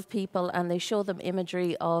a lot of people, and they showed them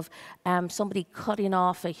imagery of somebody cutting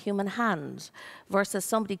off a human hand versus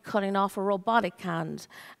somebody cutting off a robotic hand.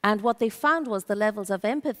 And what they found was the levels of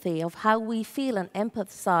empathy, of how we feel and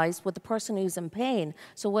empathize with the person who's in pain.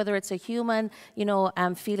 So whether it's a human,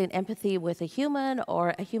 feeling empathy with a human,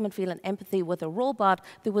 or a human feeling empathy with a robot,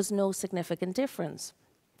 there was no significant difference.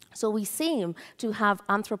 So we seem to have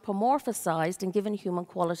anthropomorphized and given human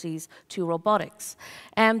qualities to robotics.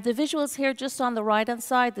 The visuals here just on the right-hand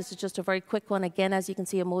side, this is just a very quick one. Again, as you can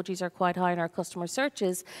see, emojis are quite high in our customer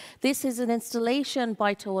searches. This is an installation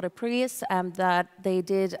by Toyota Prius that they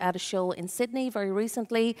did at a show in Sydney very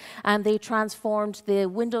recently, and they transformed the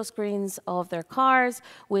window screens of their cars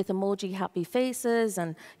with emoji happy faces,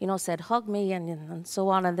 and said hug me, and so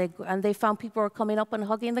on, and they found people were coming up and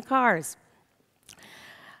hugging the cars.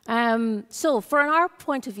 So from our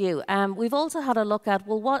point of view, we've also had a look at,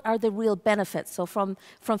 well, what are the real benefits? So from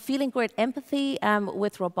feeling great empathy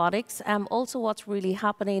with robotics, also what's really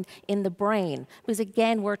happening in the brain. Because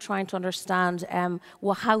again, we're trying to understand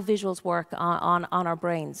how visuals work on our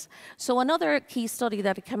brains. So another key study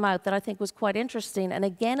that came out that I think was quite interesting, and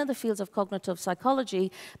again in the fields of cognitive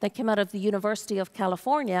psychology, that came out of the University of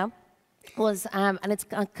California, was, and it's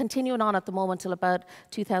continuing on at the moment till about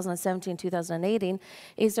 2017, 2018,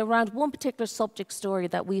 is around one particular subject story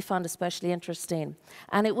that we found especially interesting.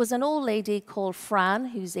 And it was an old lady called Fran,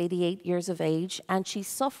 who's 88 years of age, and she's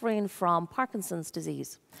suffering from Parkinson's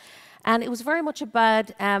disease. And it was very much about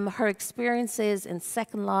her experiences in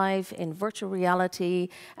Second Life, in virtual reality,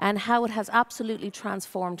 and how it has absolutely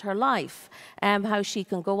transformed her life, how she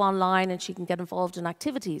can go online and she can get involved in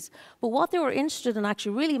activities. But what they were interested in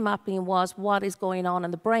actually really mapping was what is going on in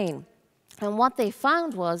the brain. And what they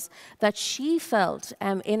found was that she felt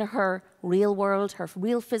in her real world, her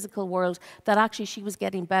real physical world, that actually she was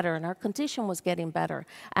getting better and her condition was getting better.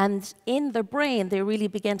 And in the brain, they really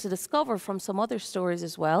began to discover from some other stories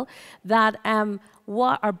as well that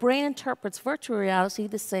our brain interprets virtual reality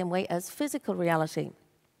the same way as physical reality.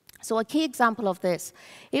 So a key example of this,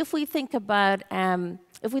 if we think about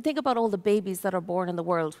all the babies that are born in the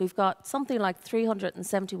world, we've got something like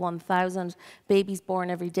 371,000 babies born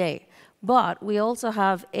every day. But we also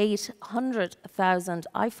have 800,000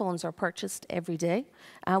 iPhones are purchased every day.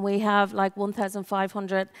 And we have like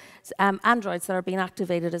 1,500 Androids that are being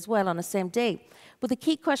activated as well on the same day. But the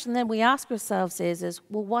key question then we ask ourselves is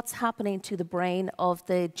well, what's happening to the brain of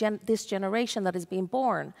this generation that is being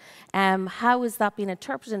born? How is that being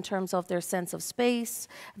interpreted in terms of their sense of space,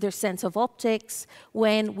 their sense of optics,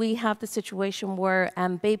 when we have the situation where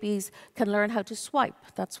babies can learn how to swipe,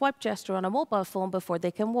 that swipe gesture on a mobile phone before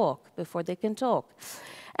they can walk, before they can talk.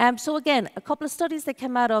 So again, a couple of studies that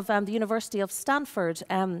came out of the University of Stanford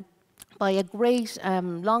by a great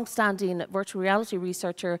long-standing virtual reality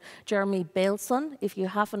researcher, Jeremy Bailson. If you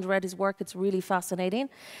haven't read his work, it's really fascinating.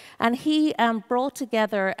 And he brought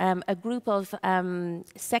together a group of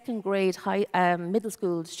second grade middle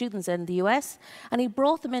school students in the US, and he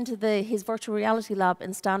brought them into his virtual reality lab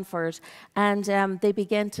in Stanford, and they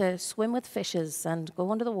began to swim with fishes and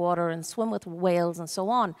go under the water and swim with whales and so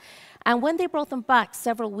on. And when they brought them back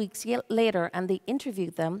several weeks later and they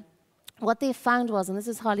interviewed them, what they found was, and this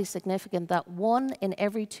is highly significant, that 1 in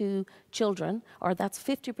every 2 children, or that's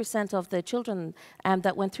 50% of the children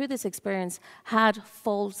that went through this experience, had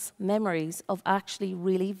false memories of actually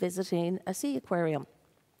really visiting a sea aquarium.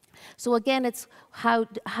 So again, it's how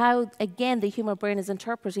again, the human brain is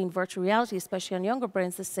interpreting virtual reality, especially on younger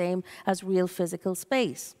brains, the same as real physical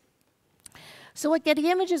space. So at Getty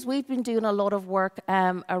Images, we've been doing a lot of work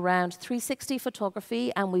around 360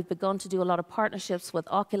 photography, and we've begun to do a lot of partnerships with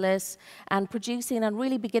Oculus and producing and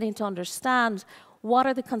really beginning to understand what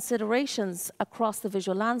are the considerations across the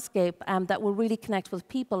visual landscape that will really connect with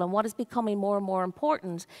people, and what is becoming more and more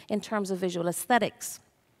important in terms of visual aesthetics.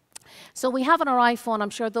 So we have on our iPhone,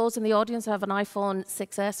 I'm sure those in the audience who have an iPhone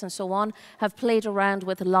 6S and so on have played around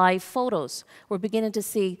with live photos. We're beginning to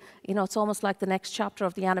see, you know, it's almost like the next chapter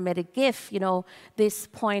of the animated GIF, you know, this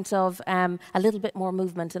point of a little bit more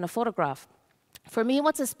movement in a photograph. For me,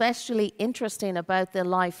 what's especially interesting about the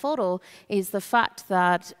live photo is the fact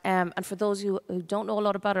that, and for those who don't know a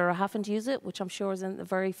lot about it or haven't used it, which I'm sure is in the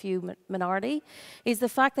very few minority, is the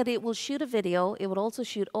fact that it will shoot a video, it will also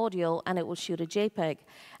shoot audio, and it will shoot a JPEG.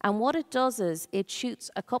 And what it does is it shoots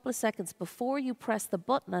a couple of seconds before you press the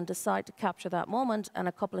button and decide to capture that moment, and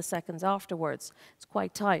a couple of seconds afterwards. It's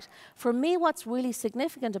quite tight. For me, what's really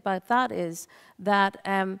significant about that is that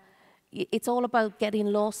it's all about getting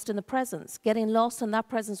lost in the presence, getting lost in that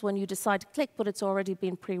presence when you decide to click, but it's already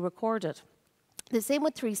been pre-recorded. The same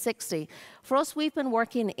with 360. For us, we've been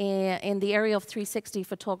working in the area of 360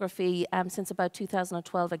 photography since about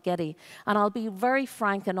 2012 at Getty. And I'll be very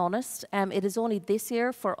frank and honest, it is only this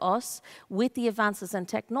year for us, with the advances in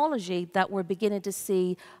technology, that we're beginning to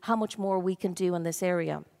see how much more we can do in this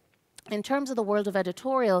area. In terms of the world of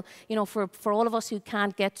editorial, you know, for all of us who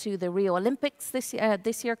can't get to the Rio Olympics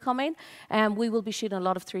this year coming, we will be shooting a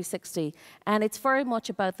lot of 360. And it's very much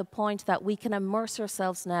about the point that we can immerse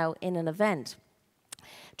ourselves now in an event.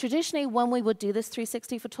 Traditionally, when we would do this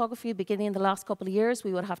 360 photography, beginning in the last couple of years,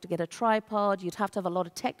 we would have to get a tripod, you'd have to have a lot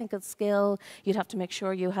of technical skill, you'd have to make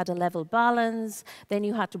sure you had a level balance, then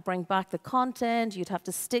you had to bring back the content, you'd have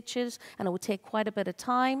to stitch it, and it would take quite a bit of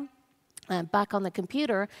time. Back on the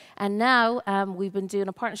computer, and now we've been doing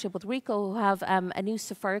a partnership with Ricoh, who have a new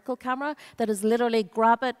spherical camera that is literally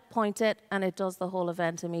grab it, point it, and it does the whole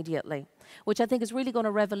event immediately, which I think is really going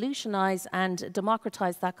to revolutionize and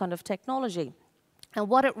democratize that kind of technology. And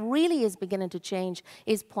what it really is beginning to change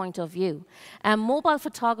is point of view. Mobile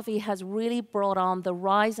photography has really brought on the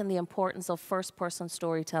rise in the importance of first-person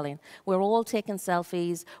storytelling. We're all taking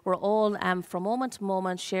selfies. We're all, from moment to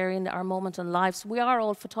moment, sharing our moment in lives. We are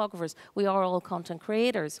all photographers. We are all content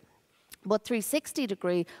creators. But 360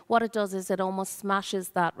 degree, what it does is it almost smashes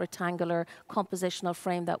that rectangular compositional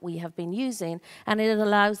frame that we have been using, and it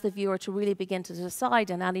allows the viewer to really begin to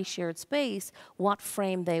decide in any shared space what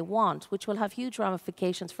frame they want, which will have huge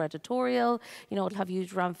ramifications for editorial, you know, it'll have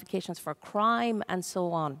huge ramifications for crime, and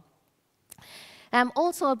so on.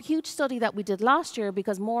 Also, a huge study that we did last year,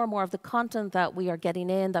 because more and more of the content that we are getting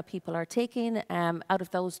in, that people are taking out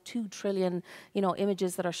of those 2 trillion, you know,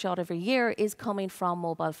 images that are shot every year, is coming from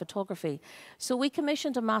mobile photography. So we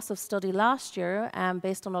commissioned a massive study last year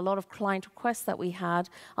based on a lot of client requests that we had,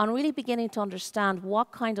 on really beginning to understand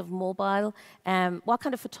what kind of mobile, what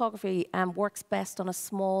kind of photography works best on a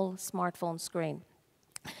small smartphone screen,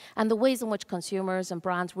 and the ways in which consumers and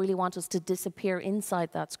brands really want us to disappear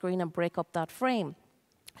inside that screen and break up that frame.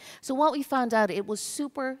 So what we found out, it was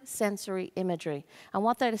super sensory imagery. And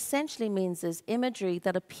what that essentially means is imagery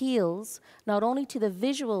that appeals not only to the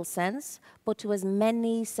visual sense, but to as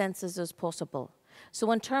many senses as possible.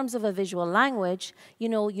 So in terms of a visual language, you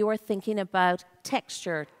know, you're thinking about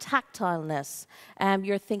texture, tactileness,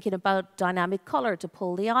 you're thinking about dynamic color to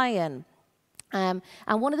pull the eye in. And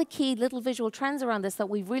one of the key little visual trends around this that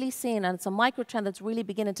we've really seen, and it's a micro trend that's really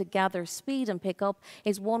beginning to gather speed and pick up,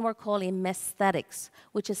 is one we're calling mesthetics,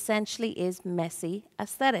 which essentially is messy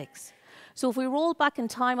aesthetics. So if we roll back in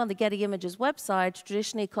time on the Getty Images website,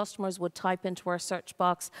 traditionally customers would type into our search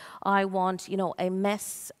box, I want, you know, a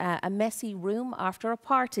messy room after a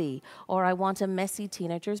party, or I want a messy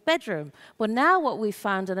teenager's bedroom. But now what we've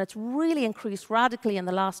found, and it's really increased radically in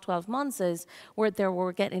the last 12 months, is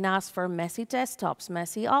we're getting asked for messy desktops,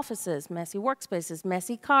 messy offices, messy workspaces,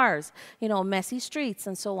 messy cars, you know, messy streets,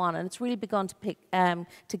 and so on. And it's really begun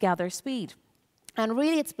to gather speed. And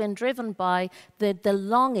really it's been driven by the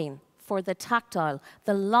longing for the tactile,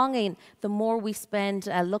 the longing, the more we spend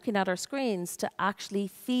looking at our screens, to actually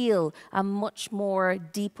feel a much more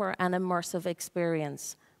deeper and immersive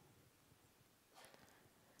experience.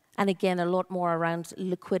 And again, a lot more around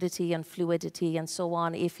liquidity and fluidity and so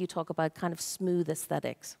on, if you talk about kind of smooth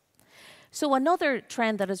aesthetics. So another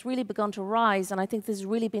trend that has really begun to rise, and I think this has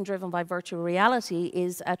really been driven by virtual reality,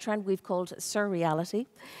 is a trend we've called surreality.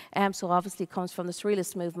 So obviously it comes from the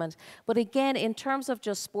surrealist movement. But again, in terms of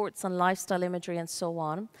just sports and lifestyle imagery and so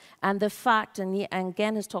on, and the fact, and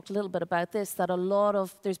Gen has talked a little bit about this, that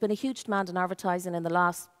there's been a huge demand in advertising in the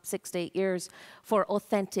last 6 to 8 years for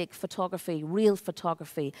authentic photography, real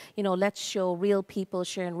photography. You know, let's show real people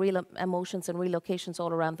sharing real emotions and real locations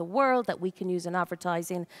all around the world that we can use in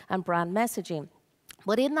advertising and brand messaging.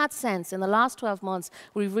 But in that sense, in the last 12 months,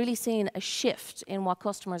 we've really seen a shift in what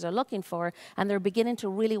customers are looking for, and they're beginning to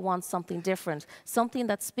really want something different, something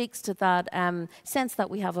that speaks to that sense that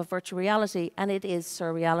we have of virtual reality, and it is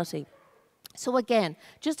surreality. So again,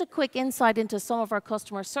 just a quick insight into some of our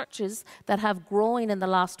customer searches that have grown in the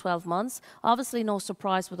last 12 months. Obviously, no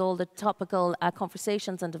surprise with all the topical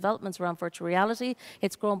conversations and developments around virtual reality.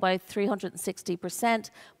 It's grown by 360%.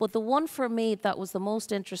 But the one for me that was the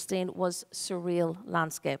most interesting was surreal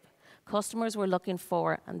landscape. Customers were looking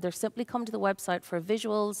for, and they're simply come to the website for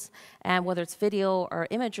visuals, and whether it's video or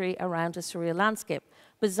imagery around a surreal landscape.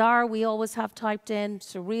 Bizarre, we always have typed in.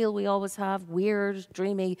 Surreal, we always have. Weird,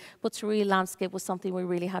 dreamy. But surreal landscape was something we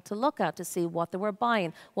really had to look at to see what they were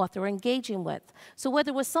buying, what they were engaging with. So whether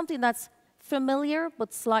it was something that's familiar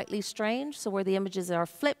but slightly strange, so where the images are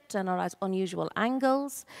flipped and are at unusual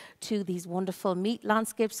angles, to these wonderful meat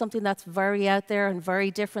landscapes, something that's very out there and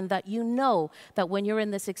very different, that you know that when you're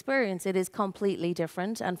in this experience, it is completely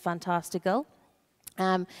different and fantastical.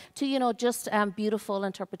 To, you know, just beautiful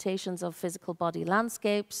interpretations of physical body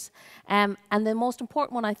landscapes. And the most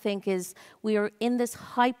important one, I think, is we are in this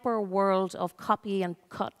hyper world of copy and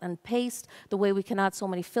cut and paste, the way we can add so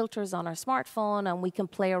many filters on our smartphone and we can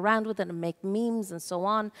play around with it and make memes and so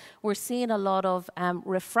on. We're seeing a lot of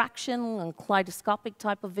refraction and kaleidoscopic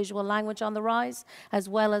type of visual language on the rise, as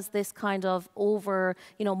well as this kind of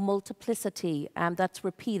multiplicity that's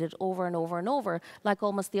repeated over and over and over, like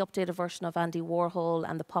almost the updated version of Andy Warhol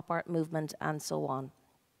and the pop art movement and so on.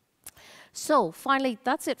 So finally,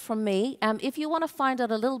 that's it from me. If you want to find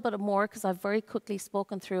out a little bit more, because I've very quickly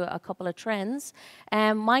spoken through a couple of trends,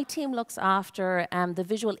 my team looks after the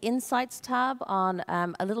Visual Insights tab on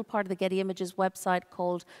a little part of the Getty Images website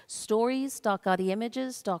called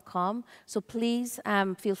stories.gettyimages.com. So please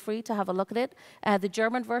feel free to have a look at it. The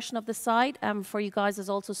German version of the site for you guys is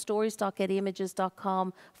also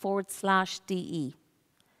stories.gettyimages.com/de.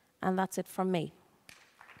 And that's it from me.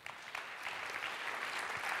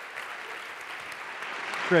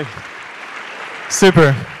 Great.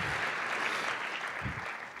 Super.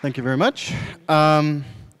 Thank you very much. I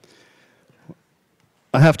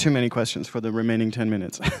have too many questions for the remaining 10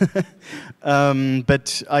 minutes.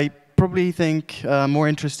 But I probably think more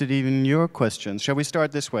interested even in your questions. Shall we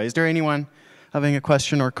start this way? Is there anyone having a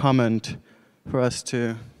question or comment for us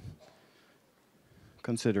to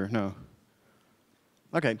consider? No?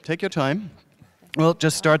 Okay, take your time. We'll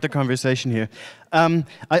just start the conversation here. I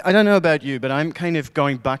don't know about you, but I'm kind of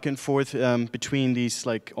going back and forth between these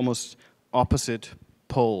like almost opposite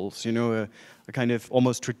poles, you know, a kind of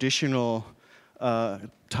almost traditional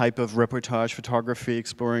type of reportage photography,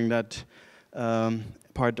 exploring that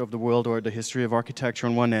part of the world or the history of architecture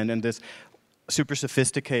on one end, and this super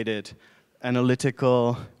sophisticated,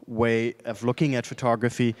 analytical way of looking at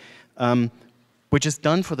photography, which is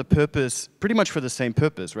done for the purpose, pretty much for the same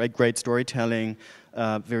purpose, right? Great storytelling,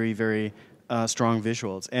 very, very strong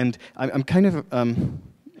visuals. And I'm kind of, I'm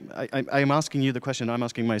asking you the question I'm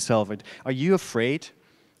asking myself. Are you afraid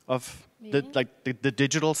of the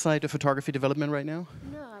digital side of photography development right now?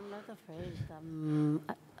 No, I'm not afraid.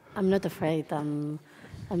 I'm not afraid.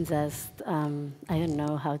 I'm just, I don't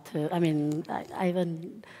know how to, I mean,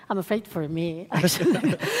 I'm afraid for me,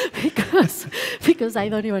 actually, because I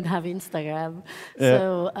don't even have Instagram. Yeah.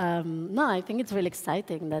 So, no, I think it's really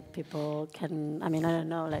exciting that people can, I mean, I don't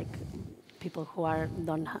know, like, people who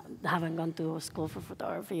haven't gone to school for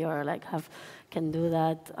photography or like can do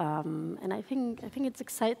that. And I think it's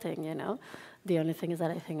exciting, you know. The only thing is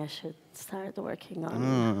that I think I should start working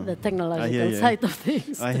on the technological side of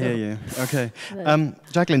things. I hear you. Okay,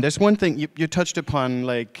 Jacqueline, there's one thing you touched upon,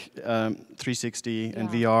 like 360 and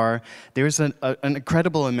VR. There's an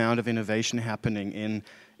incredible amount of innovation happening in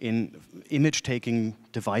image-taking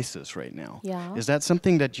devices right now. Yeah. Is that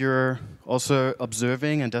something that you're also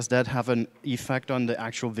observing, and does that have an effect on the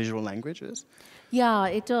actual visual languages? Yeah,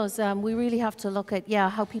 it does. We really have to look at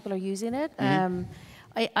how people are using it.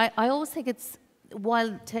 I always think it's,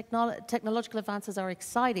 while technological advances are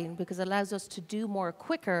exciting because it allows us to do more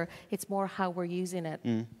quicker, it's more how we're using it.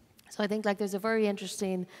 So I think like there's a very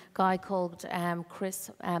interesting guy called Chris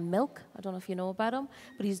Milk. I don't know if you know about him,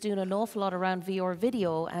 but he's doing an awful lot around VR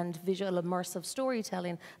video and visual immersive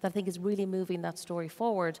storytelling that I think is really moving that story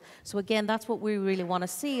forward. So again, that's what we really want to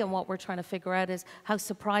see, and what we're trying to figure out is how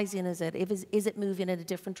surprising is it? Is it moving in a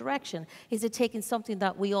different direction? Is it taking something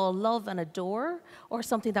that we all love and adore, or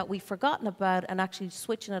something that we've forgotten about and actually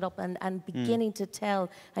switching it up and beginning to tell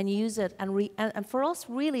and use it? And for us,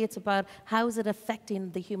 really, it's about how is it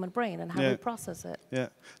affecting the human brain and how we process it. Yeah,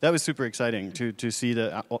 that was super exciting to see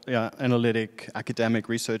the analytic, academic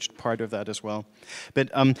research part of that as well. But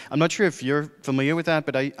I'm not sure if you're familiar with that,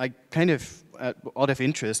 but I kind of, out of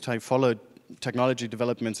interest, I followed technology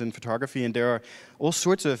developments in photography, and there are all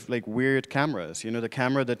sorts of like weird cameras. You know, the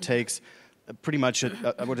camera that takes pretty much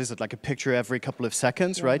what is it, like a picture every couple of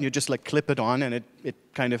seconds, right? And you just like clip it on, and it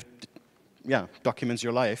kind of documents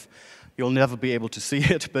your life. You'll never be able to see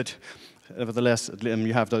it, but nevertheless,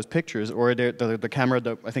 you have those pictures. Or the camera,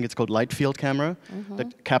 I think it's called light field camera,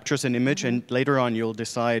 that captures an image, and later on you'll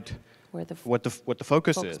decide what the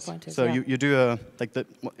focus is. So you do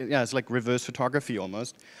it's like reverse photography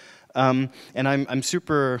almost. And I'm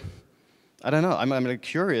super, I don't know, I'm like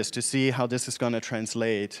curious to see how this is going to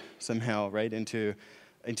translate somehow, right, into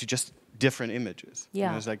just different images. Yeah.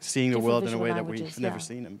 You know, it's like seeing the world in a way that we've never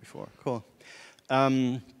seen them before. Cool.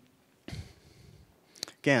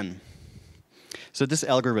 Again. So this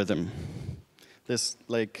algorithm, this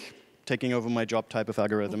like taking over my job type of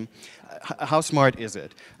algorithm, how smart is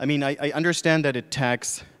it? I mean, I understand that it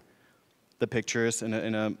tags the pictures in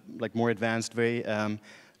a like more advanced way,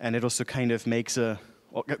 and it also kind of makes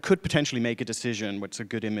could potentially make a decision what's a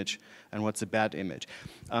good image and what's a bad image.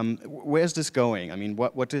 Where's this going? I mean,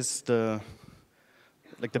 what is the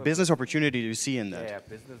business opportunity you see in that? Yeah,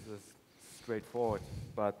 business is straightforward,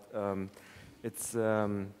 but it's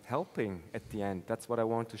helping at the end. That's what I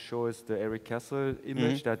want to show, is the Eric Kessel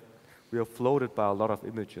image, that we are floated by a lot of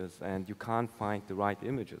images, and you can't find the right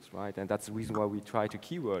images, right? And that's the reason why we try to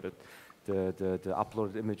keyword it, the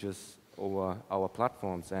uploaded images over our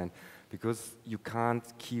platforms, and because you can't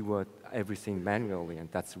keyword everything manually, and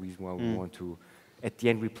that's the reason why we want to, at the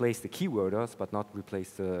end, replace the keyworders, but not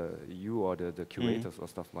replace you or the curators or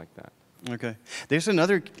stuff like that. Okay. There's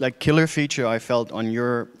another like killer feature I felt on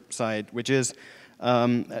your side, which is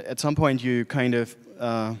at some point you kind of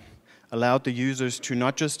allowed the users to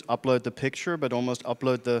not just upload the picture, but almost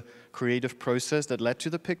upload the creative process that led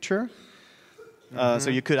to the picture.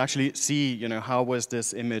 So you could actually see, you know, how was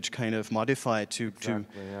this image kind of modified to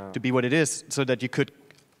be what it is, so that you could,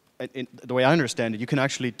 the way I understand it, you can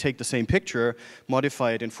actually take the same picture,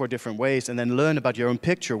 modify it in 4 different ways, and then learn about your own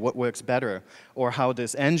picture, what works better, or how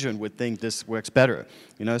this engine would think this works better.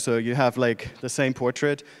 You know, so you have like the same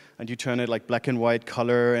portrait, and you turn it like black and white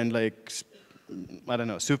color and like, I don't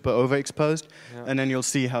know, super overexposed, and then you'll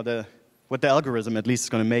see how what the algorithm at least is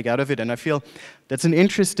going to make out of it. And I feel that's an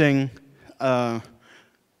interesting,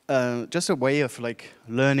 just a way of like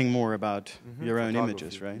learning more about your own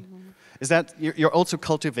images, right? Is that, you're also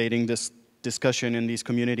cultivating this discussion in these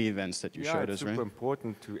community events that you showed us, right? Yeah, it's super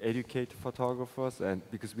important to educate photographers, and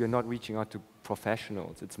because we are not reaching out to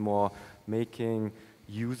professionals. It's more making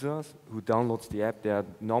users who downloads the app, they are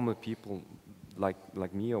normal people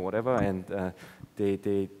like me or whatever, and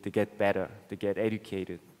they get better, they get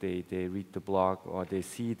educated, they read the blog, or they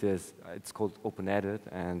see this, it's called Open Edit,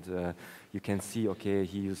 and you can see, okay,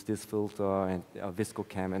 he used this filter and a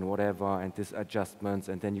ViscoCam and whatever, and this adjustments,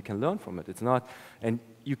 and then you can learn from it. It's not, and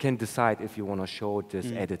you can decide if you want to show this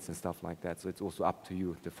edits and stuff like that, so it's also up to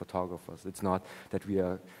you, the photographers. It's not that we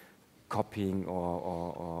are copying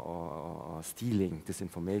or stealing this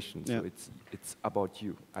information, so it's about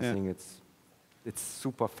you. I think it's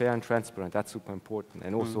super fair and transparent. That's super important.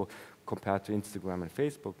 And also, compared to Instagram and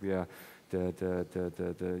Facebook, we are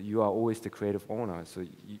you are always the creative owner. So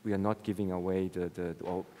we are not giving away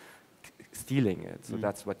or stealing it. So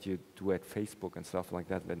that's what you do at Facebook and stuff like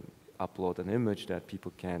that. When upload an image that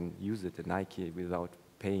people can use it at Nike without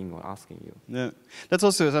paying or asking you. Yeah, that's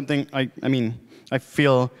also something. I mean, I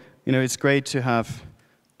feel it's great to have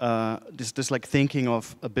this like thinking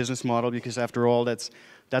of a business model, because after all, that's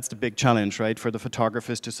the big challenge, right? For the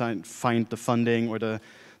photographers to find the funding or the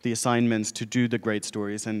assignments to do the great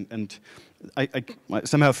stories, and I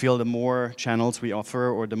somehow feel the more channels we offer,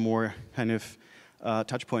 or the more kind of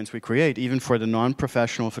touch points we create, even for the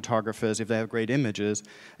non-professional photographers, if they have great images,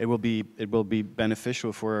 it will be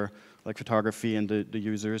beneficial for like photography and the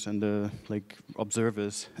users and the like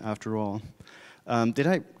observers after all.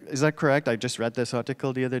 Is that correct? I just read this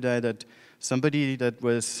article the other day that somebody that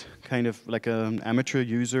was kind of like an amateur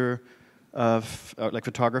user of like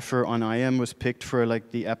photographer on IM was picked for like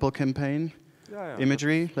the Apple campaign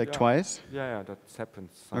imagery like twice. Yeah, that's happened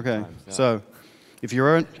sometimes. Okay, so if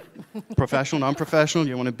you're a professional, non-professional,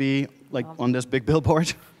 you want to be like on this big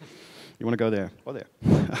billboard, you want to go there. Go there.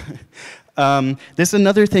 There's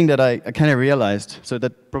another thing that I kind of realized. So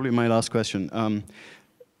that's probably my last question.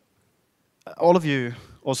 All of you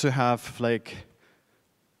also have like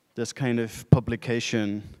this kind of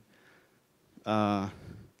publication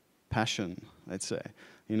passion, I'd say.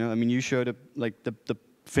 I mean, you showed like the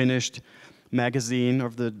finished magazine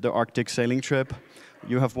of the Arctic sailing trip.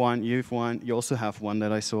 You have one, you've one, you also have one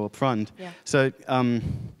that I saw up front. Yeah. So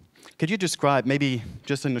could you describe, maybe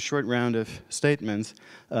just in a short round of statements,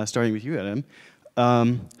 starting with you, Adam,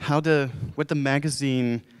 what the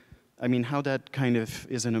magazine, I mean, how that kind of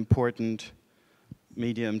is an important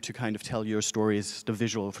medium to kind of tell your stories, the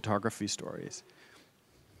visual photography stories?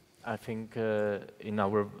 I think in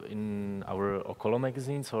our Okolo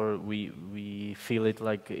magazines, or we feel it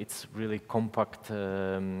like it's really compact,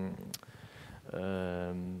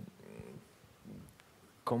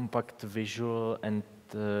 compact visual and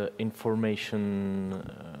information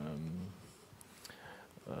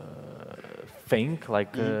thing.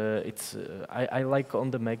 Like it's I like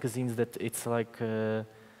on the magazines that it's like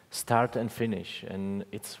start and finish, and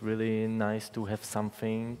it's really nice to have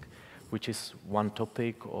something which is one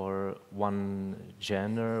topic or one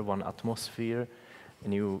genre, one atmosphere,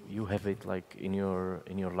 and you have it like in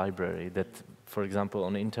your library. That, for example,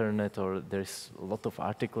 on the internet, or there's a lot of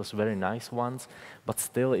articles, very nice ones, but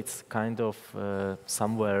still it's kind of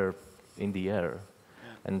somewhere in the air.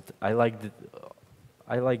 Yeah. And I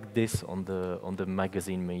like this on the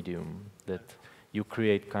magazine medium, that you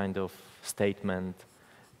create kind of statement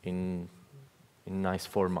in nice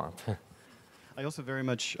format. I also very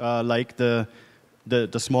much like the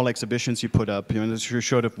small exhibitions you put up. You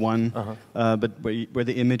showed up one, but where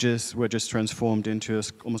the images were just transformed into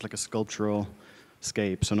almost like a sculptural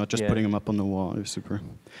scape. So not just putting them up on the wall. It was super.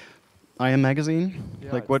 IM magazine,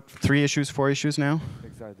 yeah, like what, 3 issues, 4 issues now?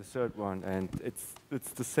 Exactly, the third one, and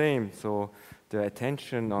it's the same. So the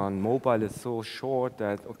attention on mobile is so short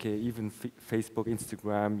that even Facebook,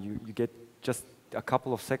 Instagram, you get just a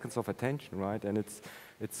couple of seconds of attention, right? And it's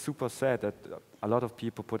super sad that a lot of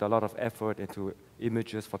people put a lot of effort into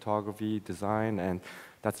images, photography, design, and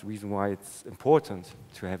that's the reason why it's important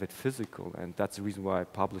to have it physical, and that's the reason why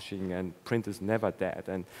publishing and print is never dead.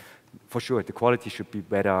 And for sure, the quality should be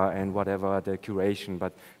better and whatever, the curation,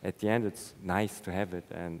 but at the end, it's nice to have it.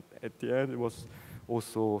 And at the end, it was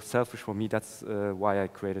also selfish for me. That's why I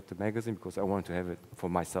created the magazine, because I wanted to have it for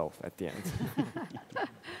myself at the end.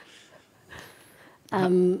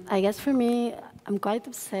 I guess for me, I'm quite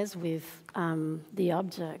obsessed with the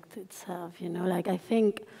object itself, like I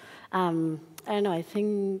think, I don't know, I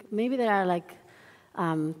think maybe there are like,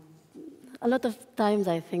 a lot of times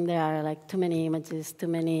I think there are like too many images, too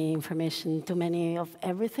many information, too many of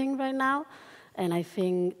everything right now, and I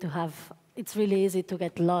think it's really easy to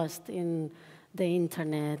get lost in the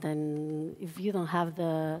internet, and if you don't have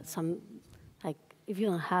if you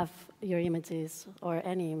don't have your images or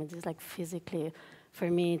any images like physically, for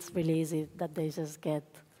me, it's really easy that they just get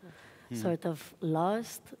sort of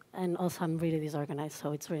lost. And also, I'm really disorganized,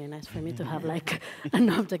 so it's really nice for me to have like an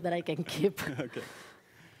object that I can keep. Okay.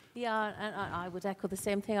 Yeah, and I would echo the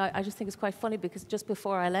same thing. I just think it's quite funny because just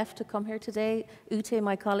before I left to come here today, Ute,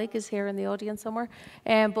 my colleague, is here in the audience somewhere,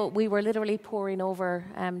 but we were literally poring over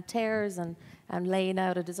tears and laying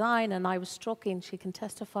out a design, and I was struck in, she can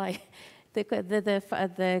testify,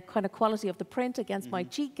 the kind of quality of the print against my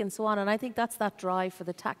cheek and so on, and I think that's that drive for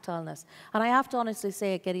the tactileness. And I have to honestly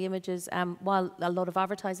say at Getty Images, while a lot of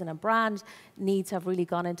advertising and brand needs have really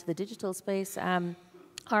gone into the digital space,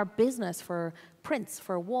 our business for prints,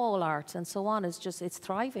 for wall art and so on it's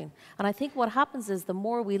thriving. And I think what happens is the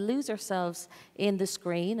more we lose ourselves in the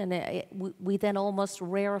screen, and we then almost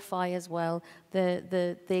rarefy as well the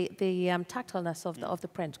tactileness of the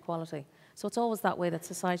print quality. So it's always that way that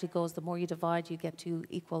society goes. The more you divide, you get to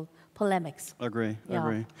equal polemics. Agree. Yeah.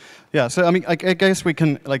 Agree. Yeah. So I mean, I guess we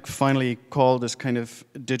can like finally call this kind of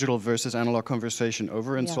digital versus analog conversation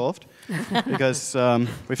over and Yeah. solved, because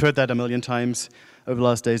we've heard that a million times over the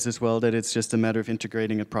last days as well. That it's just a matter of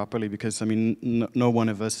integrating it properly. Because I mean, no one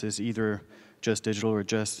of us is either just digital or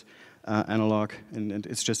just analog, and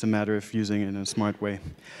it's just a matter of using it in a smart way.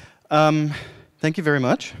 Thank you very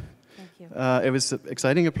much. Thank you. It was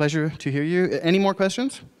exciting, a pleasure to hear you. Any more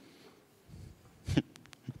questions?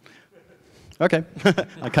 Okay,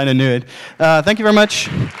 I kind of knew it. Thank you very much,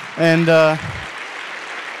 and